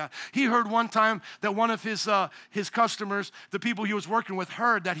customers over that. He heard one time that one of his customers, the people he was working with,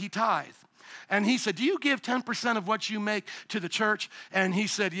 heard that he tithed. And he said, do you give 10% of what you make to the church? And he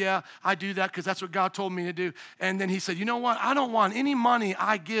said, yeah, I do that because that's what God told me to do. And then he said, you know what? I don't want any money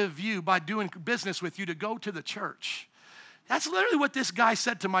I give you by doing business with you to go to the church. That's literally what this guy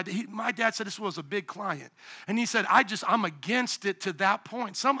said to my dad. My dad said this was a big client. And he said, I'm against it to that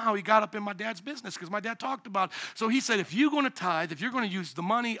point. Somehow he got up in my dad's business because my dad talked about it. So he said, if you're going to tithe, if you're going to use the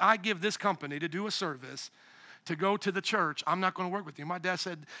money I give this company to do a service, to go to the church, I'm not going to work with you. My dad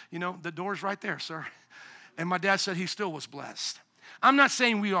said, the door's right there, sir. And my dad said he still was blessed. I'm not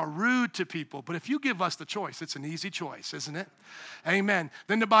saying we are rude to people, but if you give us the choice, it's an easy choice, isn't it? Amen.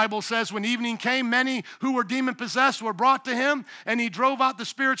 Then the Bible says, when evening came, many who were demon-possessed were brought to him, and he drove out the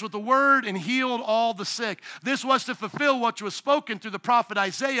spirits with the word and healed all the sick. This was to fulfill what was spoken through the prophet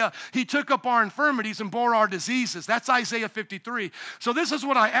Isaiah. He took up our infirmities and bore our diseases. That's Isaiah 53. So this is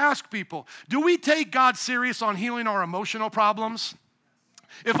what I ask people. Do we take God serious on healing our emotional problems?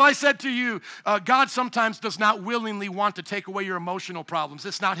 If I said to you, God sometimes does not willingly want to take away your emotional problems.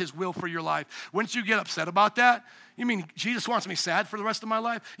 It's not his will for your life. Wouldn't you get upset about that? You mean Jesus wants me sad for the rest of my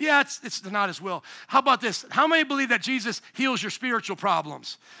life? Yeah, it's not his will. How about this? How many believe that Jesus heals your spiritual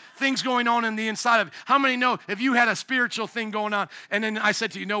problems? Things going on in the inside of you. How many know if you had a spiritual thing going on, and then I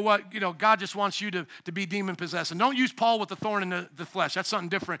said to you, you know what? God just wants you to be demon-possessed. And don't use Paul with the thorn in the flesh. That's something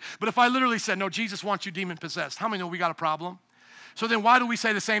different. But if I literally said, no, Jesus wants you demon-possessed, how many know we got a problem? So then why do we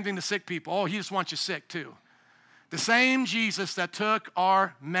say the same thing to sick people? Oh, he just wants you sick too. The same Jesus that took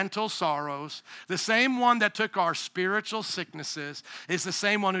our mental sorrows, the same one that took our spiritual sicknesses, is the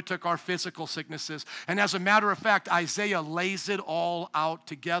same one who took our physical sicknesses. And as a matter of fact, Isaiah lays it all out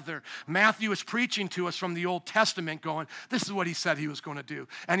together. Matthew is preaching to us from the Old Testament going, this is what he said he was going to do.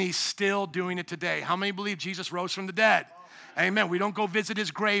 And he's still doing it today. How many believe Jesus rose from the dead? Amen. We don't go visit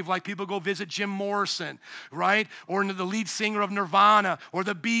his grave like people go visit Jim Morrison, right? Or the lead singer of Nirvana or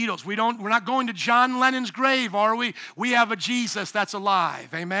the Beatles. We're not going to John Lennon's grave, are we? We have a Jesus that's alive.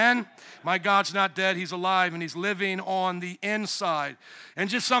 Amen. My God's not dead. He's alive and he's living on the inside. And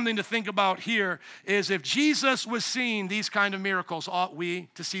just something to think about here is if Jesus was seeing these kind of miracles, ought we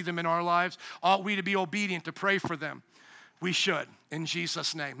to see them in our lives? Ought we to be obedient to pray for them? We should, in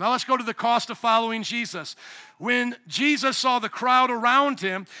Jesus' name. Now let's go to the cost of following Jesus. When Jesus saw the crowd around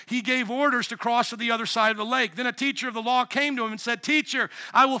him, he gave orders to cross to the other side of the lake. Then a teacher of the law came to him and said, "Teacher,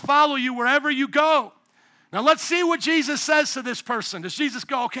 I will follow you wherever you go." Now let's see what Jesus says to this person. Does Jesus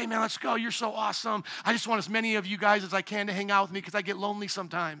go, "Okay, man, let's go. You're so awesome. I just want as many of you guys as I can to hang out with me because I get lonely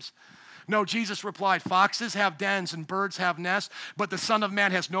sometimes." No, Jesus replied, "Foxes have dens and birds have nests, but the Son of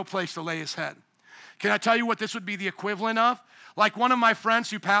Man has no place to lay his head." Can I tell you what this would be the equivalent of? Like one of my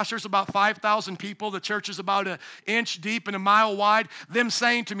friends who pastors about 5,000 people, the church is about an inch deep and a mile wide, them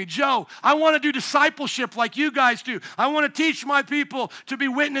saying to me, "Joe, I want to do discipleship like you guys do. I want to teach my people to be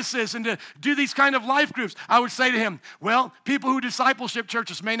witnesses and to do these kind of life groups." I would say to him, well, people who discipleship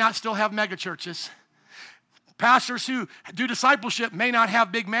churches may not still have mega churches. Pastors who do discipleship may not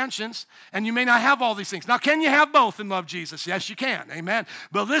have big mansions, and you may not have all these things. Now, can you have both and love Jesus? Yes, you can. Amen.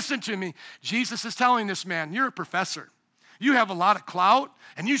 But listen to me. Jesus is telling this man, you're a professor. You have a lot of clout,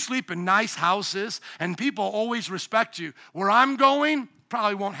 and you sleep in nice houses, and people always respect you. Where I'm going,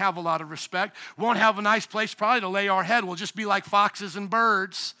 probably won't have a lot of respect, won't have a nice place probably to lay our head. We'll just be like foxes and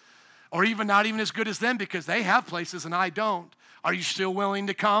birds, or even not even as good as them because they have places and I don't. Are you still willing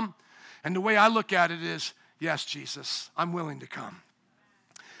to come? And the way I look at it is, yes, Jesus, I'm willing to come.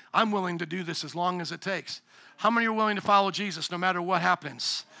 I'm willing to do this as long as it takes. How many are willing to follow Jesus no matter what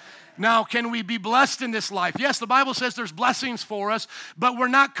happens? Now, can we be blessed in this life? Yes, the Bible says there's blessings for us, but we're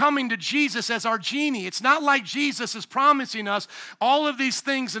not coming to Jesus as our genie. It's not like Jesus is promising us all of these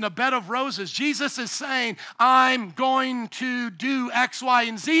things in a bed of roses. Jesus is saying, I'm going to do X, Y,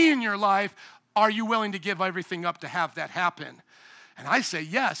 and Z in your life. Are you willing to give everything up to have that happen? And I say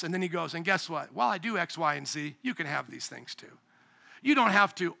yes, and then he goes, and guess what? While I do X, Y, and Z, you can have these things too. You don't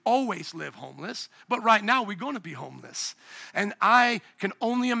have to always live homeless, but right now we're going to be homeless. And I can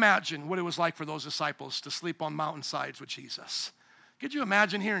only imagine what it was like for those disciples to sleep on mountainsides with Jesus. Could you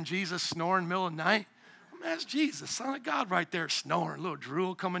imagine hearing Jesus snoring in the middle of the night? That's Jesus, Son of God right there snoring, a little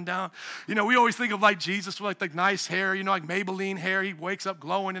drool coming down. You know, we always think of like Jesus with like nice hair, you know, like Maybelline hair. He wakes up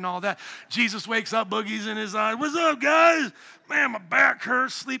glowing and all that. Jesus wakes up, boogies in his eyes. What's up, guys? Man, my back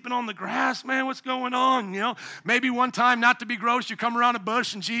hurts, sleeping on the grass. Man, what's going on? You know, maybe one time, not to be gross, you come around a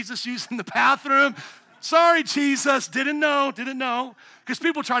bush and Jesus using the bathroom. Sorry, Jesus, didn't know. Because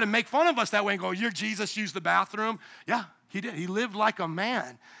people try to make fun of us that way and go, you're Jesus, use the bathroom. Yeah, he did. He lived like a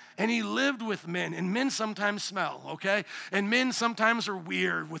man. And he lived with men, and men sometimes smell, okay? And men sometimes are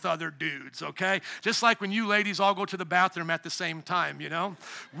weird with other dudes, okay? Just like when you ladies all go to the bathroom at the same time, you know?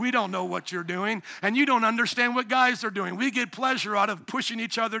 We don't know what you're doing, and you don't understand what guys are doing. We get pleasure out of pushing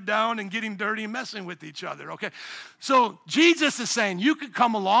each other down and getting dirty and messing with each other, okay? So Jesus is saying, you could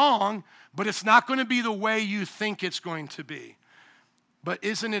come along, but it's not going to be the way you think it's going to be. But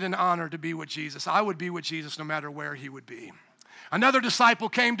isn't it an honor to be with Jesus? I would be with Jesus no matter where he would be. Another disciple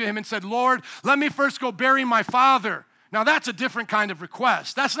came to him and said, Lord, let me first go bury my father. Now, that's a different kind of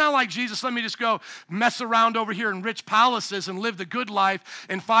request. That's not like, Jesus, let me just go mess around over here in rich palaces and live the good life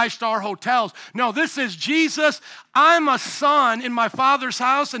in 5-star hotels. No, this is, Jesus, I'm a son in my father's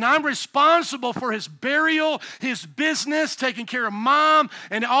house, and I'm responsible for his burial, his business, taking care of mom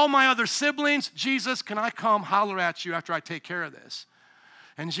and all my other siblings. Jesus, can I come holler at you after I take care of this?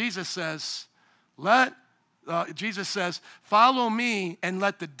 And Jesus says, follow me and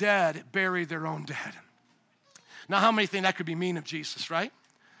let the dead bury their own dead. Now, how many think that could be mean of Jesus, right?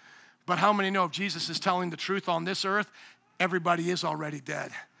 But how many know if Jesus is telling the truth on this earth, everybody is already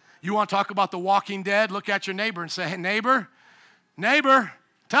dead? You want to talk about the walking dead? Look at your neighbor and say, hey, neighbor,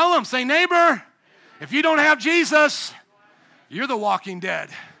 tell them, say, neighbor, if you don't have Jesus, you're the walking dead.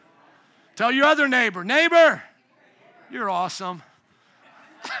 Tell your other neighbor, you're awesome.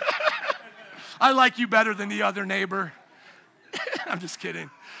 I like you better than the other neighbor. I'm just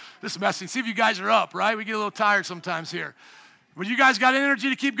kidding. This is messy. See if you guys are up, right? We get a little tired sometimes here. But you guys got energy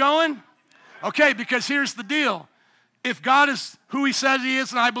to keep going? Okay, because here's the deal. If God is who he says he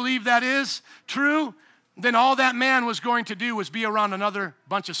is, and I believe that is true, then all that man was going to do was be around another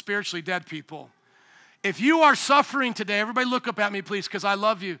bunch of spiritually dead people. If you are suffering today, everybody look up at me, please, because I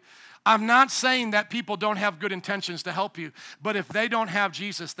love you. I'm not saying that people don't have good intentions to help you, but if they don't have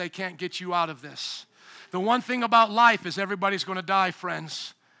Jesus, they can't get you out of this. The one thing about life is everybody's going to die,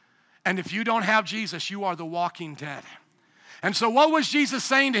 friends. And if you don't have Jesus, you are the walking dead. And so what was Jesus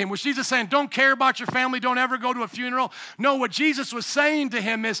saying to him? Was Jesus saying, don't care about your family, don't ever go to a funeral? No, what Jesus was saying to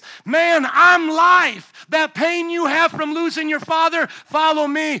him is, man, I'm life. That pain you have from losing your father, follow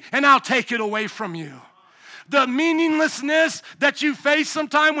me and I'll take it away from you. The meaninglessness that you face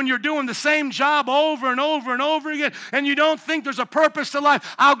sometime when you're doing the same job over and over and over again, and you don't think there's a purpose to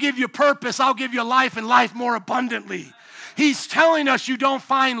life, I'll give you purpose, I'll give you life and life more abundantly. He's telling us you don't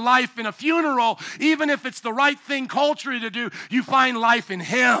find life in a funeral, even if it's the right thing culturally to do. You find life in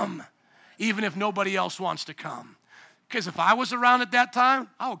him, even if nobody else wants to come. Because if I was around at that time,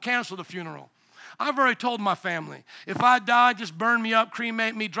 I would cancel the funeral. I've already told my family, if I die, just burn me up,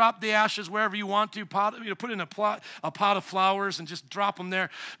 cremate me, drop the ashes wherever you want to, put in a pot of flowers and just drop them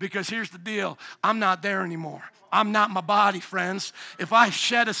there. Because here's the deal, I'm not there anymore. I'm not my body, friends. If I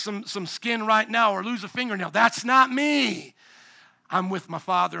shed some skin right now or lose a fingernail, that's not me. I'm with my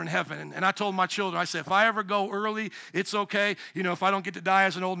Father in heaven. And I told my children, I said, if I ever go early, it's okay. You know, if I don't get to die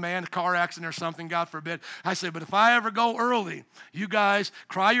as an old man, a car accident or something, God forbid. I said, but if I ever go early, you guys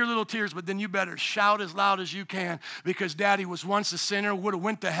cry your little tears, but then you better shout as loud as you can, because Daddy was once a sinner, would have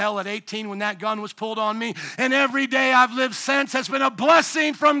went to hell at 18 when that gun was pulled on me. And every day I've lived since has been a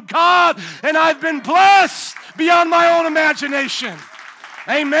blessing from God. And I've been blessed beyond my own imagination.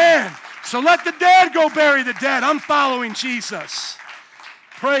 Amen. So let the dead go bury the dead. I'm following Jesus.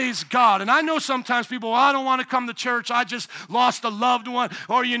 Praise God. And I know sometimes people, I don't want to come to church. I just lost a loved one,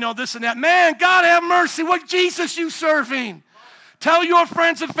 or this and that. Man, God have mercy. What Jesus you serving? Tell your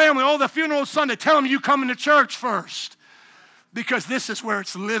friends and family, the funeral is Sunday. Tell them you coming to church first, because this is where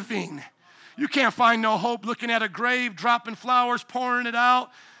it's living. You can't find no hope looking at a grave, dropping flowers, pouring it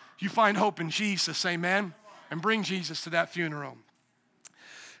out. You find hope in Jesus, amen? And bring Jesus to that funeral.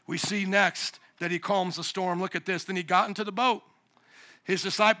 We see next that he calms the storm. Look at this. Then he got into the boat. His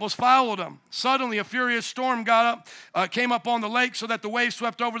disciples followed him. Suddenly, a furious storm came up on the lake so that the waves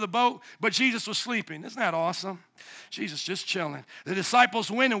swept over the boat, but Jesus was sleeping. Isn't that awesome? Jesus just chilling. The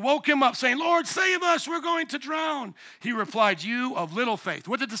disciples went and woke him up, saying, Lord, save us, we're going to drown. He replied, you of little faith.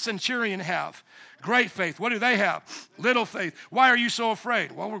 What did the centurion have? Great faith. What do they have? Little faith. Why are you so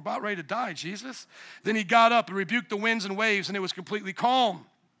afraid? Well, we're about ready to die, Jesus. Then he got up and rebuked the winds and waves, and it was completely calm.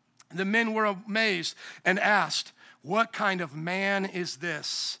 The men were amazed and asked, what kind of man is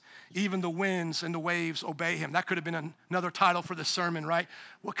this? Even the winds and the waves obey him. That could have been another title for the sermon, right?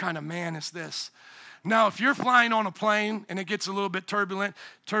 What kind of man is this? Now, if you're flying on a plane and it gets a little bit turbulence,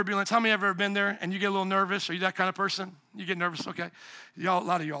 how many have ever been there and you get a little nervous? Are you that kind of person? You get nervous? Okay. A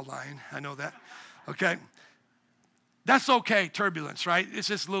lot of y'all lying. I know that. Okay. That's okay, turbulence, right? It's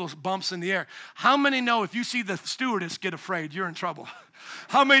just little bumps in the air. How many know if you see the stewardess get afraid, you're in trouble?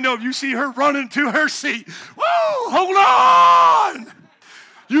 How many know if you see her running to her seat, woo, hold on.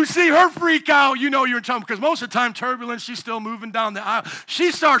 You see her freak out, you know you're in trouble. Because most of the time, turbulence, she's still moving down the aisle.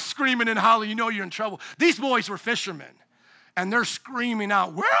 She starts screaming and hollering, you know you're in trouble. These boys were fishermen, and they're screaming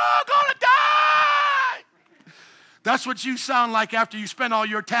out, we're all going to die. That's what you sound like after you spend all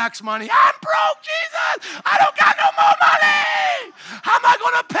your tax money. I'm broke, Jesus. I don't got no more money. How am I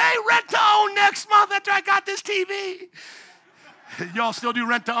going to pay rent to own next month after I got this TV? Y'all still do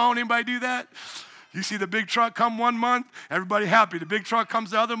rent to own? Anybody do that? You see the big truck come one month, everybody happy. The big truck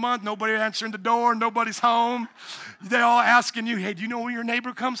comes the other month, nobody answering the door, nobody's home. They're all asking you, hey, do you know when your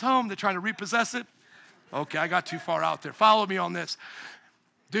neighbor comes home? They're trying to repossess it. Okay, I got too far out there. Follow me on this.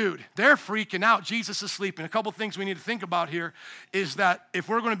 Dude, they're freaking out. Jesus is sleeping. A couple things we need to think about here is that if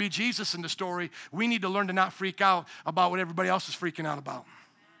we're going to be Jesus in the story, we need to learn to not freak out about what everybody else is freaking out about.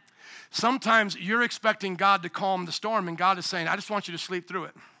 Sometimes you're expecting God to calm the storm, and God is saying, I just want you to sleep through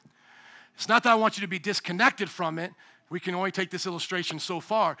it. It's not that I want you to be disconnected from it. We can only take this illustration so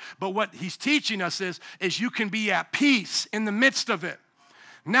far. But what he's teaching us is you can be at peace in the midst of it.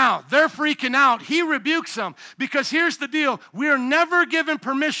 Now, they're freaking out. He rebukes them because here's the deal. We are never given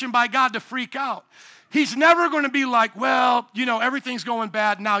permission by God to freak out. He's never going to be like, well, everything's going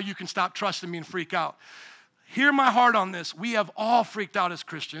bad. Now you can stop trusting me and freak out. Hear my heart on this. We have all freaked out as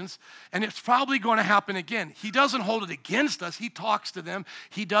Christians, and it's probably going to happen again. He doesn't hold it against us. He talks to them.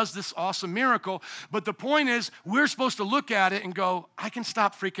 He does this awesome miracle. But the point is, we're supposed to look at it and go, I can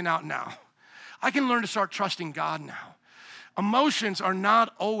stop freaking out now. I can learn to start trusting God now. Emotions are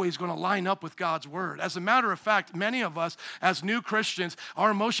not always going to line up with God's word. As a matter of fact, many of us as new Christians,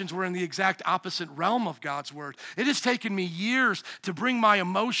 our emotions were in the exact opposite realm of God's word. It has taken me years to bring my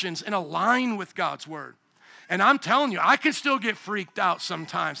emotions in a line with God's word. And I'm telling you, I can still get freaked out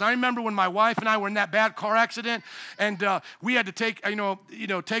sometimes. I remember when my wife and I were in that bad car accident, and we had to take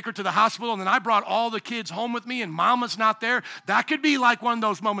her to the hospital, and then I brought all the kids home with me, and Mama's not there. That could be like one of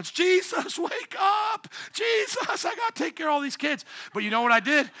those moments. Jesus, wake up! Jesus, I got to take care of all these kids. But you know what I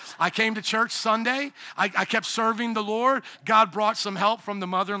did? I came to church Sunday. I kept serving the Lord. God brought some help from the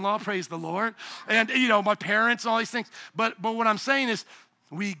mother-in-law. Praise the Lord. And my parents and all these things. But what I'm saying is,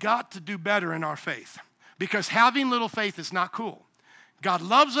 we got to do better in our faith. Because having little faith is not cool. God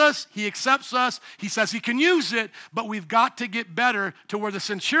loves us. He accepts us. He says he can use it, but we've got to get better to where the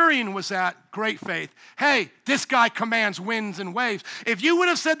centurion was at, great faith. Hey, this guy commands winds and waves. If you would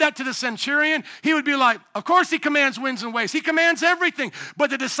have said that to the centurion, he would be like, of course he commands winds and waves. He commands everything. But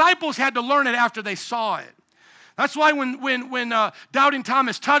the disciples had to learn it after they saw it. That's why when doubting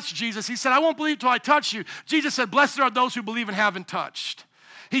Thomas touched Jesus, he said, I won't believe till I touch you. Jesus said, blessed are those who believe and haven't touched.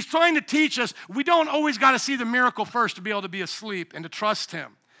 He's trying to teach us we don't always got to see the miracle first to be able to be asleep and to trust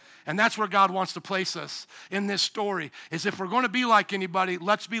him. And that's where God wants to place us in this story, is if we're going to be like anybody,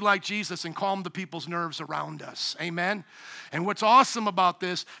 let's be like Jesus and calm the people's nerves around us. Amen? And what's awesome about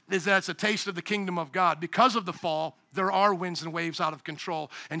this is that it's a taste of the kingdom of God. Because of the fall, there are winds and waves out of control.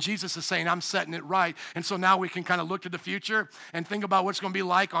 And Jesus is saying, I'm setting it right. And so now we can kind of look to the future and think about what's going to be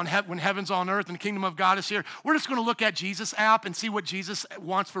like when heaven's on earth and the kingdom of God is here. We're just going to look at Jesus app and see what Jesus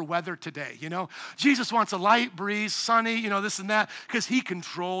wants for weather today, Jesus wants a light breeze, sunny, this and that, because he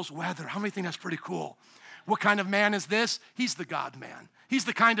controls weather. How many think that's pretty cool? What kind of man is this? He's the God man. He's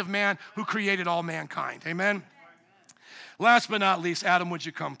the kind of man who created all mankind. Amen? Last but not least, Adam, would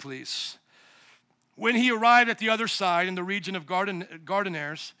you come, please? When he arrived at the other side in the region of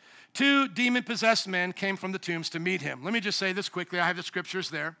Gardenares, 2 demon-possessed men came from the tombs to meet him. Let me just say this quickly. I have the scriptures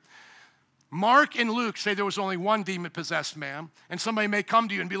there. Mark and Luke say there was only one demon-possessed man, and somebody may come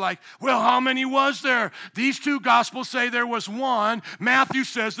to you and be like, well, how many was there? These 2 gospels say there was 1. Matthew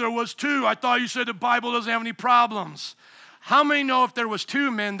says there was 2. I thought you said the Bible doesn't have any problems. How many know if there was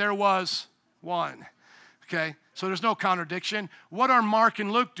 2 men, there was 1? Okay, so there's no contradiction. What are Mark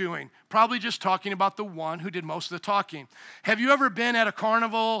and Luke doing? Probably just talking about the one who did most of the talking. Have you ever been at a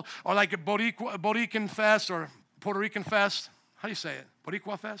carnival or like a Borican Fest or Puerto Rican Fest? How do you say it?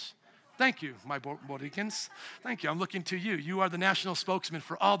 Boricua Fest? Thank you, my Boricans. Thank you. I'm looking to you. You are the national spokesman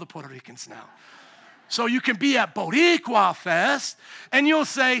for all the Puerto Ricans now. So you can be at Boricua Fest and you'll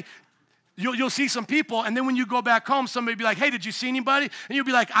say, You'll see some people, and then when you go back home, somebody will be like, hey, did you see anybody? And you'll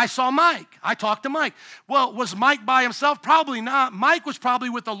be like, I saw Mike. I talked to Mike. Well, was Mike by himself? Probably not. Mike was probably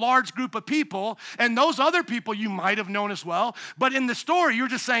with a large group of people, and those other people you might have known as well. But in the story, you're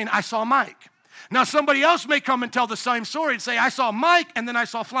just saying, I saw Mike. Now, somebody else may come and tell the same story and say, I saw Mike, and then I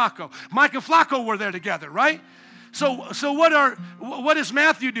saw Flacco. Mike and Flacco were there together, right? So what is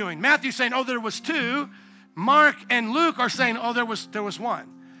Matthew doing? Matthew's saying, oh, there was 2. Mark and Luke are saying, oh, there was 1.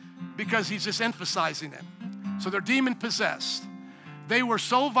 Because he's just emphasizing it. So they're demon-possessed. They were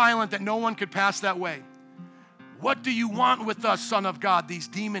so violent that no one could pass that way. What do you want with us, Son of God? These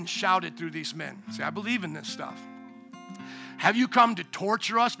demons shouted through these men. See, I believe in this stuff. Have you come to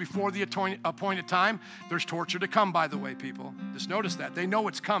torture us before the appointed time? There's torture to come, by the way, people. Just notice that. They know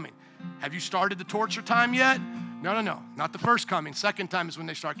it's coming. Have you started the torture time yet? No. Not the first coming. Second time is when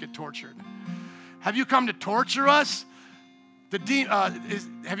they start getting tortured. Have you come to torture us?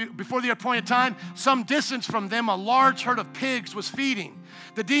 Before the appointed time, some distance from them, a large herd of pigs was feeding.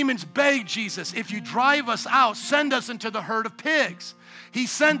 The demons begged Jesus, if you drive us out, send us into the herd of pigs. He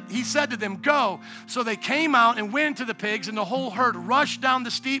said to them, go. So they came out and went into the pigs, and the whole herd rushed down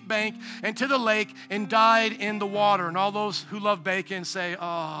the steep bank and to the lake and died in the water. And all those who love bacon say,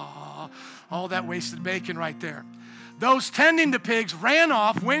 oh, all that wasted bacon right there. Those tending the pigs ran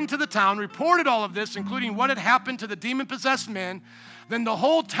off, went into the town, reported all of this, including what had happened to the demon-possessed men. Then the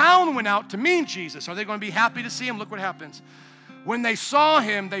whole town went out to meet Jesus. Are they going to be happy to see him? Look what happens. When they saw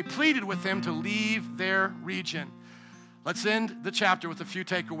him, they pleaded with him to leave their region. Let's end the chapter with a few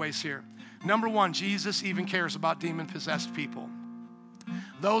takeaways here. Number 1, Jesus even cares about demon-possessed people.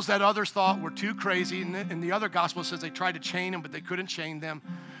 Those that others thought were too crazy, and the other gospel says they tried to chain them, but they couldn't chain them.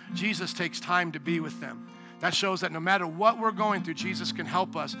 Jesus takes time to be with them. That shows that no matter what we're going through, Jesus can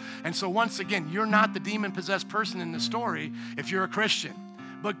help us. And so once again, you're not the demon-possessed person in the story if you're a Christian.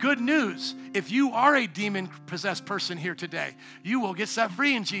 But good news, if you are a demon-possessed person here today, you will get set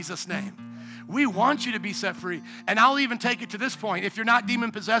free in Jesus' name. We want you to be set free. And I'll even take it to this point. If you're not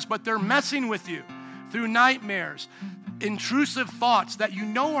demon-possessed, but they're messing with you through nightmares, intrusive thoughts that you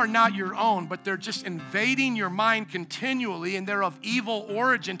know are not your own, but they're just invading your mind continually, and they're of evil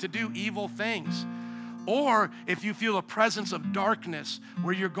origin to do evil things. Or if you feel a presence of darkness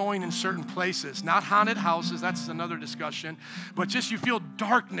where you're going in certain places, not haunted houses, that's another discussion, but just you feel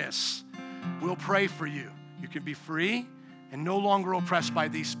darkness, we'll pray for you. You can be free and no longer oppressed by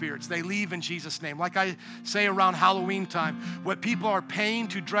these spirits. They leave in Jesus' name. Like I say around Halloween time, what people are paying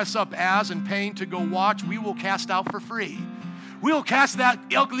to dress up as and paying to go watch, we will cast out for free. We'll cast that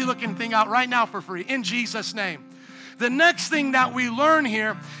ugly looking thing out right now for free in Jesus' name. The next thing that we learn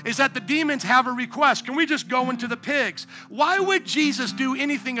here is that the demons have a request. Can we just go into the pigs? Why would Jesus do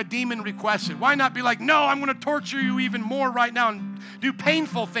anything a demon requested? Why not be like, no, I'm going to torture you even more right now and do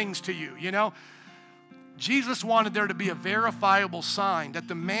painful things to you, you know? Jesus wanted there to be a verifiable sign that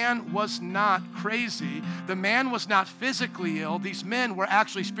the man was not crazy. The man was not physically ill. These men were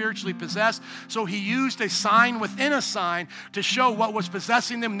actually spiritually possessed. So he used a sign within a sign to show what was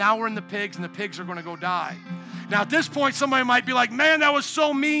possessing them. Now we're in the pigs, and the pigs are going to go die. Now, at this point, somebody might be like, man, that was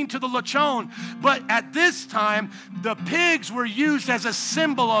so mean to the lechon. But at this time, the pigs were used as a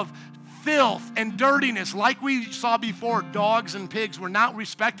symbol of filth and dirtiness. Like we saw before, dogs and pigs were not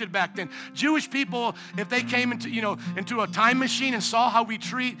respected back then. Jewish people, if they came into a time machine and saw how we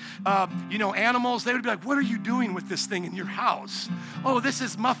treat animals, they would be like, what are you doing with this thing in your house? Oh, this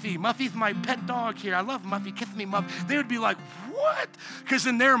is Muffy. Muffy's my pet dog here. I love Muffy. Kiss me, Muffy. They would be like, what? Because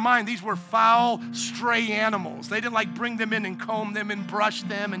in their mind, these were foul, stray animals. They didn't like bring them in and comb them and brush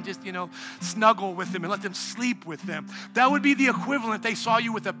them and just, snuggle with them and let them sleep with them. That would be the equivalent they saw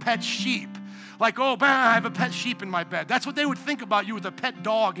you with a pet sheep. Like, oh, man, I have a pet sheep in my bed. That's what they would think about you with a pet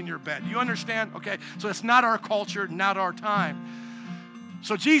dog in your bed. You understand? Okay, so it's not our culture, not our time.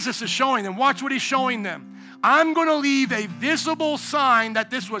 So Jesus is showing them. Watch what he's showing them. I'm going to leave a visible sign that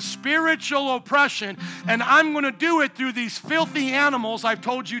this was spiritual oppression, and I'm going to do it through these filthy animals I've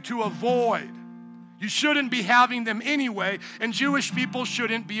told you to avoid. You shouldn't be having them anyway, and Jewish people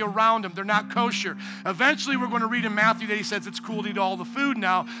shouldn't be around them. They're not kosher. Eventually, we're going to read in Matthew that he says it's cool to eat all the food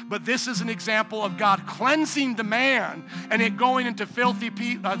now, but this is an example of God cleansing the man and it going into the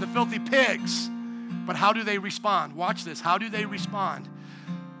filthy pigs. But how do they respond? Watch this. How do they respond?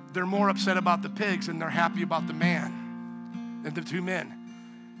 They're more upset about the pigs than they're happy about the man and the two men.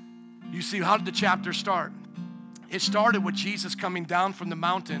 You see, how did the chapter start? It started with Jesus coming down from the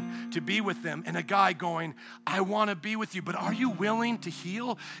mountain to be with them and a guy going, I want to be with you, but are you willing to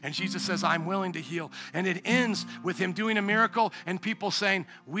heal? And Jesus says, I'm willing to heal. And it ends with him doing a miracle and people saying,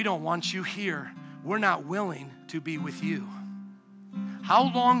 we don't want you here. We're not willing to be with you. How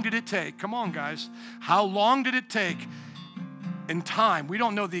long did it take? Come on, guys. How long did it take in time? We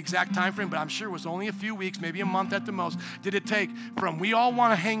don't know the exact time frame, but I'm sure it was only a few weeks, maybe a month at the most. Did it take from we all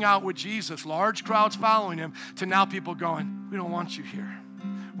want to hang out with Jesus, large crowds following him, to now people going, we don't want you here.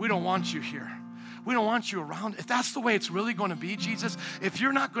 We don't want you here. We don't want you around. If that's the way it's really going to be, Jesus, if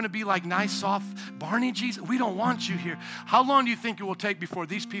you're not going to be like nice, soft Barney Jesus, we don't want you here. How long do you think it will take before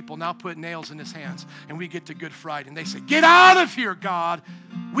these people now put nails in his hands and we get to Good Friday and they say, get out of here, God.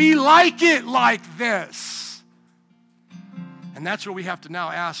 We like it like this. And that's where we have to now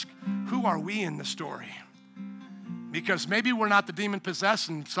ask, who are we in the story? Because maybe we're not the demon-possessed,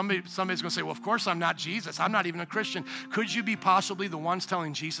 and somebody's going to say, well, of course I'm not Jesus. I'm not even a Christian. Could you be possibly the ones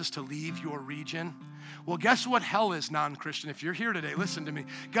telling Jesus to leave your region? Well, guess what hell is, non-Christian? If you're here today, listen to me.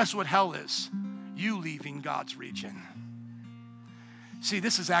 Guess what hell is? You leaving God's region. See,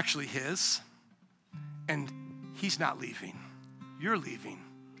 this is actually his, and he's not leaving. You're leaving.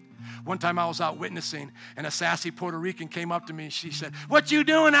 One time I was out witnessing, and a sassy Puerto Rican came up to me, and she said, what you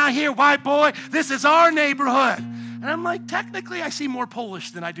doing out here, white boy? This is our neighborhood. And I'm like, technically, I see more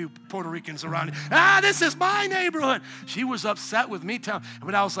Polish than I do Puerto Ricans around here. This is my neighborhood. She was upset with me,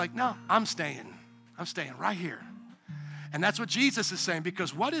 but I was like, no, I'm staying. I'm staying right here. And that's what Jesus is saying,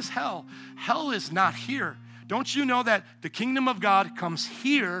 because what is hell? Hell is not here. Don't you know that the kingdom of God comes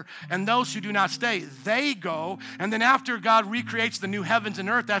here, and those who do not stay, they go. And then after God recreates the new heavens and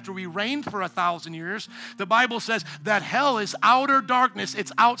earth, after we reign for 1,000 years, the Bible says that hell is outer darkness.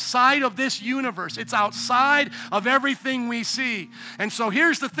 It's outside of this universe. It's outside of everything we see. And so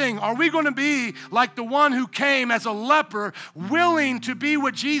here's the thing. Are we going to be like the one who came as a leper, willing to be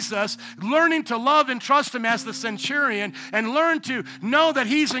with Jesus, learning to love and trust him as the centurion, and learn to know that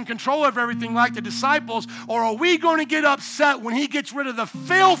he's in control of everything like the disciples? Or are we going to get upset when he gets rid of the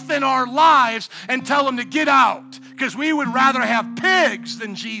filth in our lives and tell him to get out? Because we would rather have pigs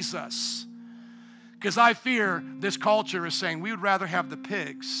than Jesus. Because I fear this culture is saying we would rather have the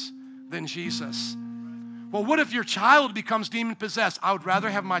pigs than Jesus. Well, what if your child becomes demon-possessed? I would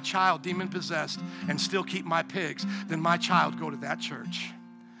rather have my child demon-possessed and still keep my pigs than my child go to that church.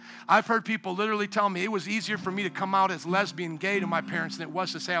 I've heard people literally tell me it was easier for me to come out as lesbian, gay to my parents than it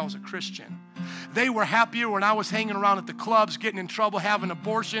was to say I was a Christian. They were happier when I was hanging around at the clubs, getting in trouble, having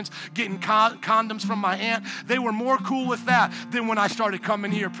abortions, getting condoms from my aunt. They were more cool with that than when I started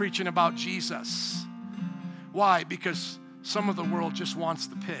coming here preaching about Jesus. Why? Because some of the world just wants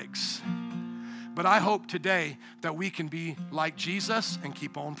the pigs. But I hope today that we can be like Jesus and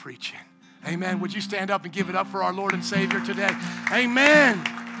keep on preaching. Amen. Would you stand up and give it up for our Lord and Savior today? Amen.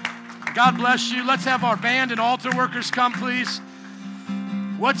 God bless you. Let's have our band and altar workers come, please.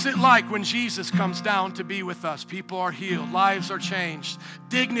 What's it like when Jesus comes down to be with us? People are healed. Lives are changed.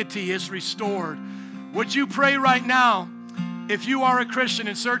 Dignity is restored. Would you pray right now, if you are a Christian,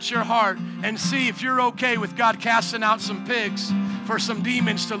 and search your heart and see if you're okay with God casting out some pigs for some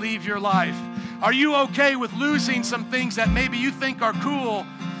demons to leave your life? Are you okay with losing some things that maybe you think are cool,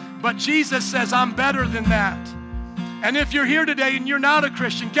 but Jesus says, I'm better than that? And if you're here today and you're not a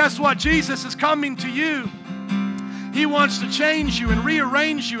Christian, guess what? Jesus is coming to you. He wants to change you and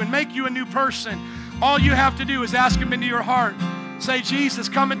rearrange you and make you a new person. All you have to do is ask Him into your heart. Say, Jesus,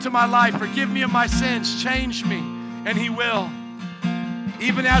 come into my life. Forgive me of my sins. Change me. And He will.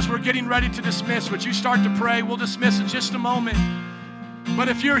 Even as we're getting ready to dismiss, would you start to pray? We'll dismiss in just a moment. But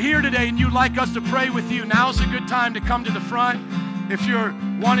if you're here today and you'd like us to pray with you, now's a good time to come to the front. If you're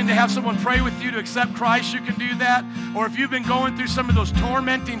wanting to have someone pray with you to accept Christ, you can do that. Or if you've been going through some of those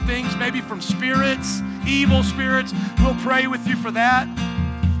tormenting things, maybe from spirits, evil spirits, we'll pray with you for that.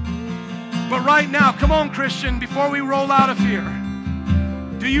 But right now, come on, Christian, before we roll out of here,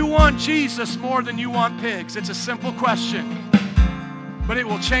 do you want Jesus more than you want pigs? It's a simple question, but it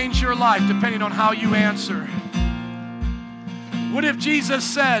will change your life depending on how you answer. What if Jesus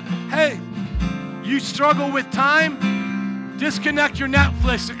said, hey, you struggle with time? Disconnect your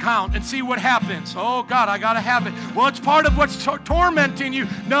Netflix account and see what happens. Oh, God, I got to have it. Well, it's part of what's tormenting you.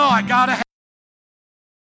 No, I got to have it.